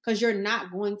because you're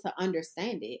not going to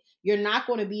understand it. You're not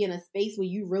going to be in a space where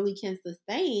you really can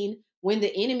sustain when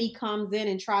the enemy comes in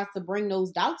and tries to bring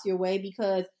those doubts your way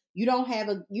because you don't have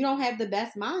the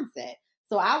best mindset.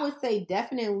 So I would say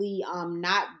definitely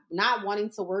not wanting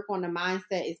to work on the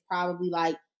mindset is probably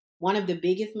like one of the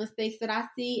biggest mistakes that I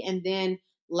see. And then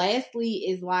lastly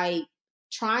is like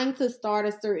trying to start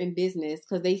a certain business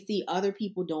because they see other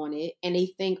people doing it and they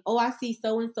think, oh, I see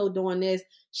so-and-so doing this.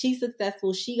 She's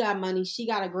successful. She got money. She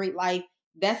got a great life.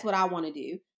 That's what I want to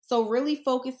do. So really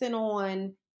focusing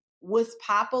on what's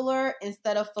popular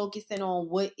instead of focusing on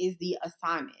what is the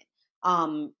assignment.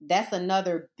 That's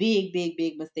another big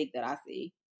mistake that I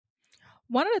see.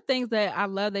 One of the things that I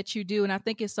love that you do, and I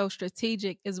think it's so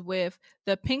strategic, is with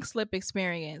the Pink Slip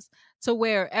experience, to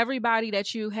where everybody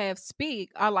that you have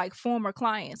speak are like former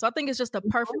clients. So I think it's just a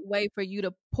perfect way for you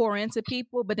to pour into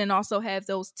people, but then also have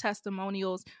those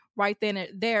testimonials right then and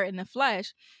there in the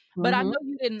flesh. But I know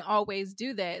you didn't always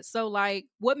do that. So like,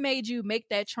 what made you make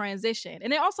that transition?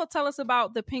 And then also tell us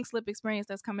about the Pink Slip experience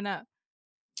that's coming up.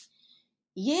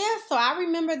 Yeah, so I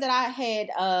remember that I had,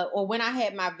 or when I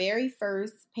had my very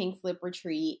first Pink Slip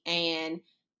retreat, and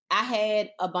I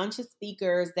had a bunch of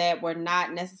speakers that were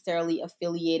not necessarily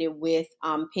affiliated with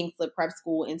Pink Slip Prep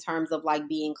School in terms of like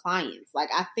being clients. Like,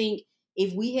 I think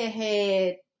if we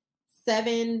had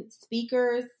 7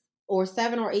 speakers or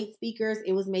 7 or 8 speakers,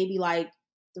 it was maybe like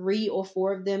 3 or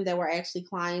 4 of them that were actually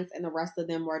clients and the rest of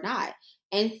them were not.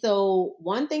 And so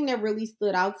one thing that really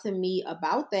stood out to me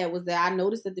about that was that I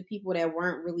noticed that the people that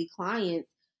weren't really clients,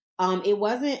 it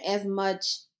wasn't as much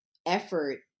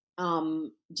effort,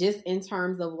 just in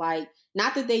terms of like,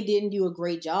 not that they didn't do a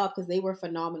great job because they were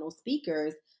phenomenal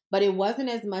speakers, but it wasn't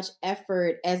as much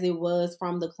effort as it was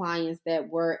from the clients that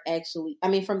were actually,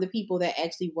 from the people that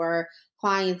actually were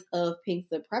clients of Pink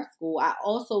Slip Prep School. I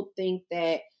also think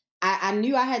that I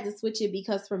knew I had to switch it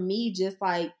because for me, just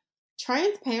like,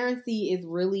 transparency is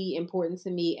really important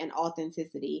to me and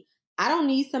authenticity. I don't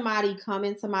need somebody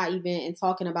coming to my event and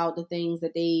talking about the things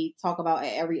that they talk about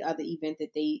at every other event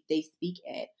that they speak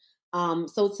at.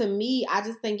 So to me, I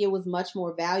just think it was much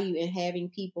more value in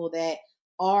having people that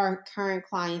are current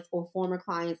clients or former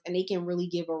clients, and they can really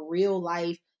give a real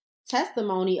life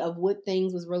testimony of what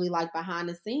things was really like behind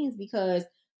the scenes, because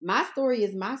my story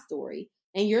is my story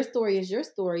and your story is your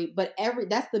story. But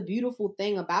that's the beautiful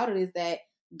thing about it, is that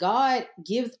God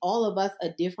gives all of us a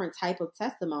different type of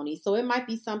testimony. So it might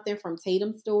be something from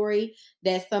Tatum's story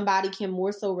that somebody can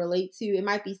more so relate to. It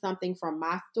might be something from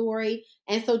my story.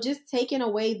 And so just taking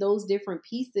away those different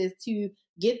pieces to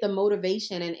get the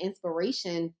motivation and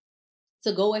inspiration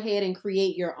to go ahead and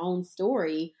create your own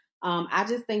story. I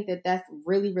just think that that's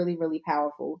really, really, really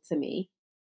powerful to me.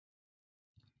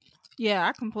 Yeah,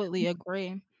 I completely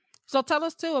agree. So tell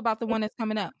us too about the one that's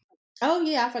coming up. Oh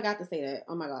yeah, I forgot to say that.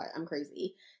 Oh my God, I'm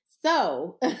crazy.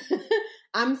 So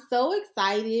I'm so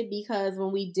excited because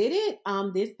when we did it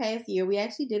this past year, we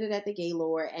actually did it at the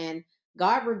Gaylord, and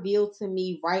God revealed to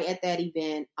me right at that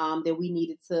event that we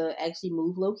needed to actually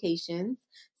move locations.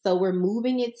 So we're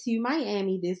moving it to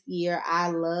Miami this year.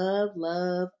 I love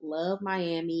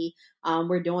Miami.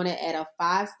 We're doing it at a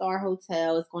 5-star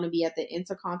hotel. It's going to be at the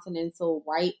Intercontinental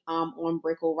right on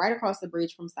Brickell, right across the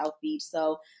bridge from South Beach.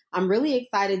 So I'm really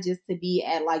excited just to be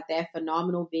at like that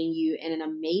phenomenal venue in an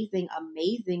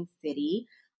amazing city.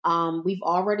 We've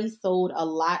already sold a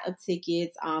lot of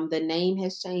tickets. The name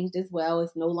has changed as well.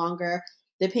 It's no longer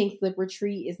the Pink Slip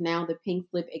Retreat is now the Pink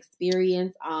Slip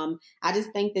Experience. I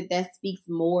just think that speaks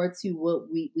more to what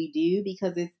we do,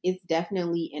 because it's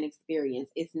definitely an experience.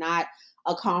 It's not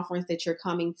a conference that you're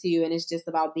coming to and it's just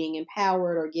about being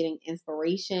empowered or getting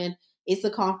inspiration. It's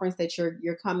a conference that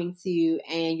you're coming to,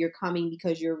 and you're coming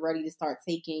because you're ready to start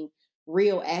taking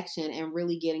real action and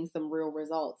really getting some real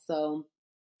results. So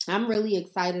I'm really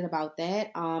excited about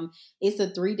that. It's a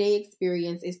 3-day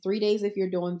experience. It's 3 days if you're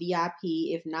doing VIP.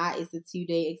 If not, it's a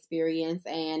 2-day experience.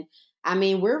 And I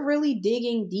mean, we're really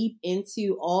digging deep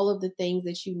into all of the things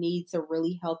that you need to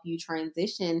really help you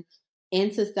transition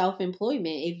into self-employment.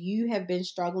 If you have been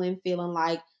struggling, feeling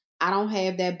like I don't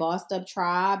have that bossed up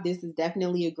tribe, this is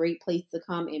definitely a great place to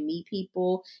come and meet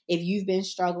people. If you've been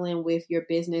struggling with your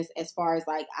business as far as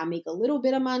like, I make a little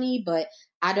bit of money, but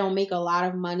I don't make a lot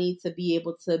of money to be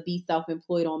able to be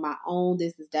self-employed on my own,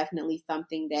 this is definitely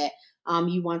something that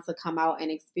you want to come out and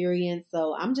experience.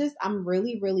 So I'm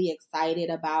really, really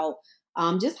excited about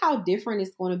just how different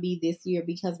it's going to be this year,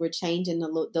 because we're changing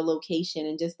the location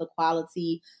and just the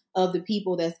quality of the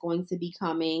people that's going to be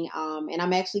coming. And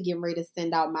I'm actually getting ready to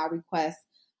send out my request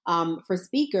for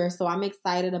speakers. So I'm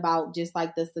excited about just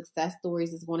like the success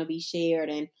stories is going to be shared.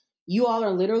 And you all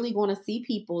are literally going to see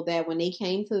people that when they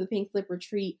came to the Pink Slip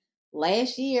Retreat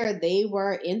last year, they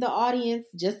were in the audience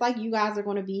just like you guys are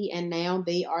going to be. And now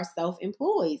they are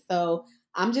self-employed. So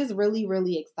I'm just really,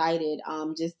 really excited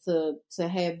just to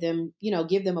have them,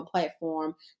 give them a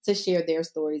platform to share their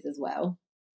stories as well.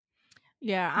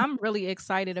 Yeah, I'm really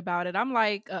excited about it. I'm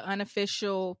like an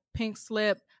unofficial Pink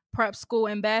Slip prep school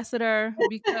ambassador,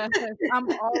 because I'm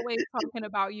always talking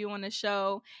about you on the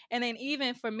show. And then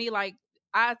even for me, like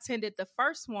I attended the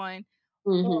first one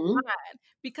online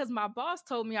because my boss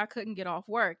told me I couldn't get off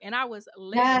work, and I was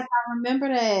livid. Yes, I remember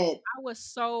that. I was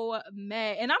so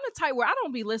mad. And I'm the type where I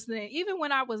don't be listening. Even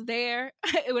when I was there,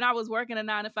 when I was working a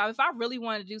 9 to 5, if I really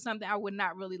wanted to do something, I would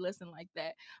not really listen like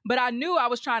that. But I knew I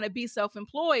was trying to be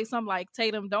self-employed. So I'm like,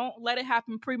 Tatum, don't let it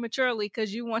happen prematurely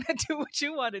because you want to do what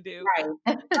you want to do. Right.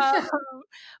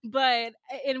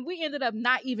 And we ended up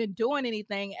not even doing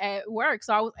anything at work.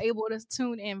 So I was able to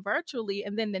tune in virtually.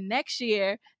 And then the next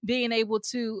year, being able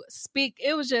to speak,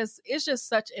 it's just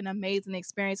such an amazing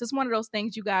experience. It's one of those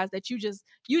things, you guys, that you just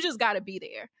got to be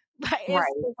there. Like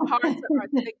it's hard to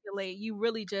articulate. You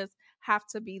really just have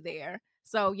to be there.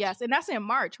 So yes, and that's in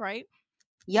March, right?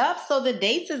 Yep. So the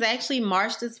dates is actually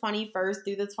March the 21st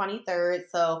through the 23rd.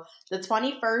 So the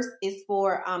 21st is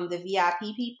for the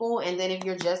VIP people. And then if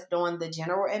you're just doing the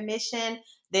general admission,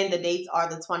 then the dates are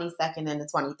the 22nd and the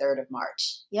 23rd of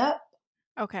March. Yep.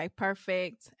 Okay,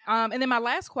 perfect. And then my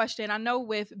last question, I know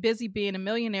with Busy Being a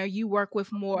Millionaire, you work with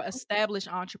more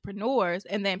established entrepreneurs,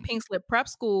 and then Pink Slip Prep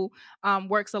School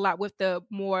works a lot with the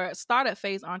more startup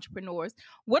phase entrepreneurs.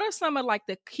 What are some of like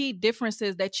the key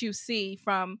differences that you see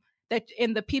from that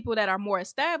in the people that are more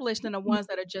established and the ones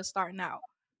that are just starting out?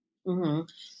 Mm-hmm.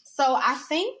 So I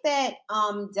think that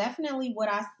definitely what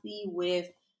I see with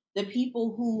the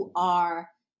people who are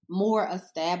more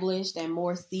established and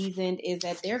more seasoned is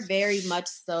that they're very much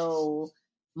so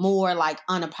more like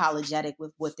unapologetic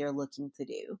with what they're looking to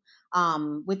do.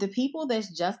 With the people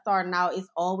that's just starting out, it's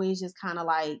always just kind of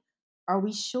like, are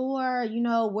we sure?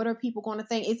 What are people going to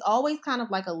think? It's always kind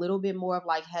of like a little bit more of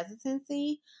like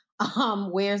hesitancy.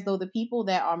 Whereas though the people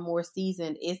that are more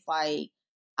seasoned, it's like,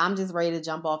 I'm just ready to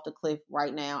jump off the cliff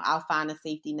right now. I'll find a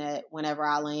safety net whenever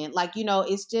I land. Like,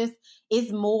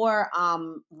 it's more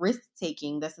risk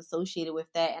taking that's associated with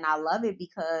that. And I love it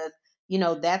because,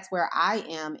 that's where I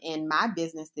am in my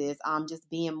businesses, just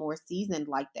being more seasoned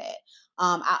like that.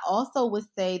 I also would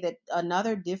say that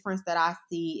another difference that I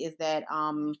see is that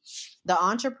the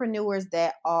entrepreneurs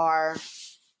that are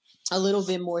a little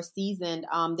bit more seasoned,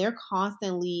 they're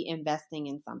constantly investing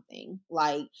in something.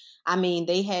 Like, I mean,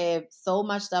 they have so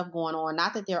much stuff going on.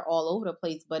 Not that they're all over the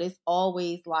place, but it's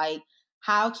always like,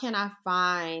 how can I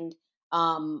find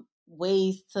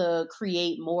ways to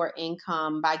create more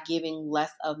income by giving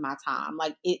less of my time?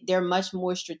 Like, they're much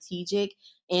more strategic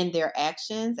in their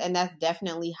actions. And that's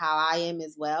definitely how I am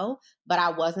as well. But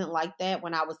I wasn't like that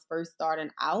when I was first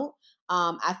starting out.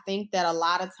 I think that a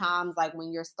lot of times, like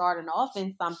when you're starting off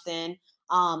in something,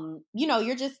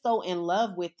 you're just so in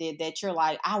love with it that you're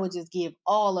like, I would just give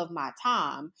all of my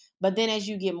time. But then as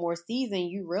you get more seasoned,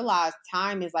 you realize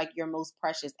time is like your most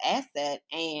precious asset,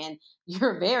 and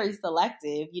you're very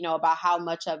selective, about how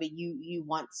much of it you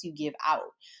want to give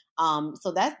out.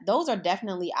 So those are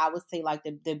definitely, I would say, like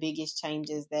the biggest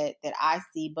changes that I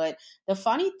see. But the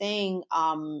funny thing,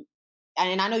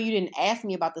 and I know you didn't ask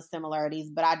me about the similarities,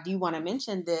 but I do want to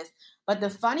mention this. But the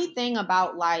funny thing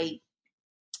about like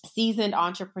seasoned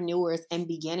entrepreneurs and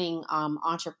beginning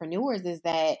entrepreneurs is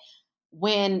that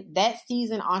when that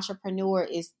seasoned entrepreneur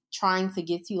is trying to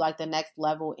get to like the next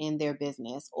level in their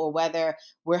business, or whether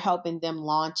we're helping them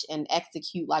launch and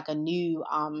execute like a new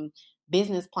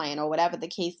business plan or whatever the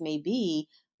case may be,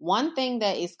 one thing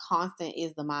that is constant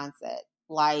is the mindset.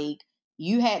 Like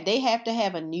they have to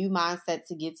have a new mindset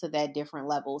to get to that different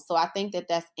level. So I think that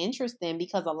that's interesting,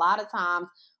 because a lot of times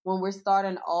when we're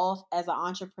starting off as an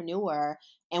entrepreneur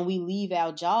and we leave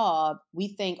our job, we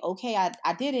think, okay, I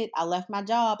did it. I left my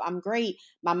job. I'm great.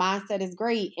 My mindset is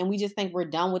great. And we just think we're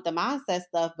done with the mindset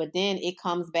stuff. But then it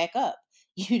comes back up.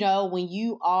 You know, when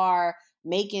you are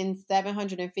making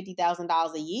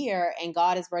 $750,000 a year and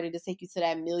God is ready to take you to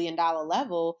that $1 million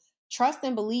level, trust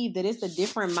and believe that it's a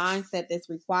different mindset that's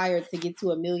required to get to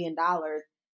 $1 million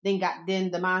than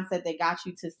the mindset that got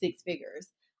you to six figures.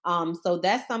 So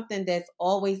that's something that's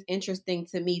always interesting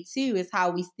to me too, is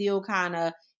how we still kind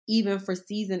of, even for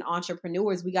seasoned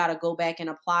entrepreneurs, we got to go back and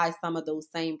apply some of those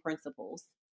same principles.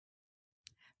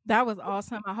 That was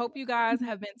awesome. I hope you guys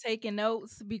have been taking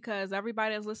notes, because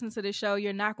everybody that's listening to the show,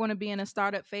 you're not going to be in a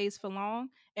startup phase for long.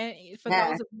 And for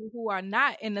those of you who are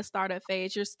not in the startup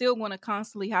phase, you're still going to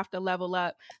constantly have to level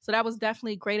up. So that was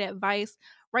definitely great advice.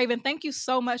 Raven, thank you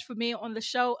so much for being on the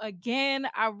show again.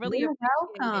 I really appreciate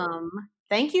it.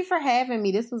 Thank you for having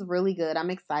me. This was really good.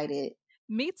 I'm excited.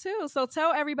 Me too. So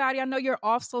tell everybody, I know you're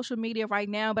off social media right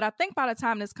now, but I think by the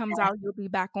time this comes out, you'll be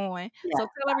back on. So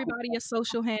tell everybody your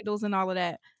social handles and all of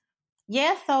that.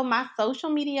 Yeah, so my social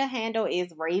media handle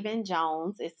is Raven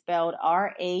Jones. It's spelled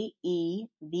RAEVYN,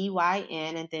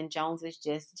 and then Jones is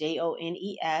just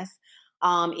JONES.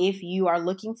 If you are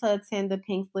looking to attend the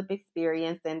Pink Slip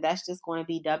Experience, then that's just going to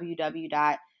be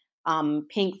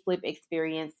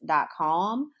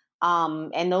www.pinkslipexperience.com.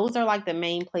 And those are like the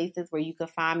main places where you can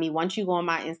find me. Once you go on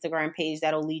my Instagram page,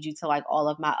 that'll lead you to like all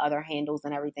of my other handles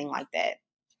and everything like that.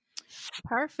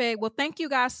 Perfect. Well, thank you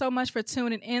guys so much for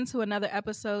tuning in to another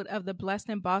episode of the Blessed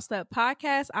and Bossed Up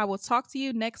podcast. I will talk to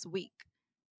you next week.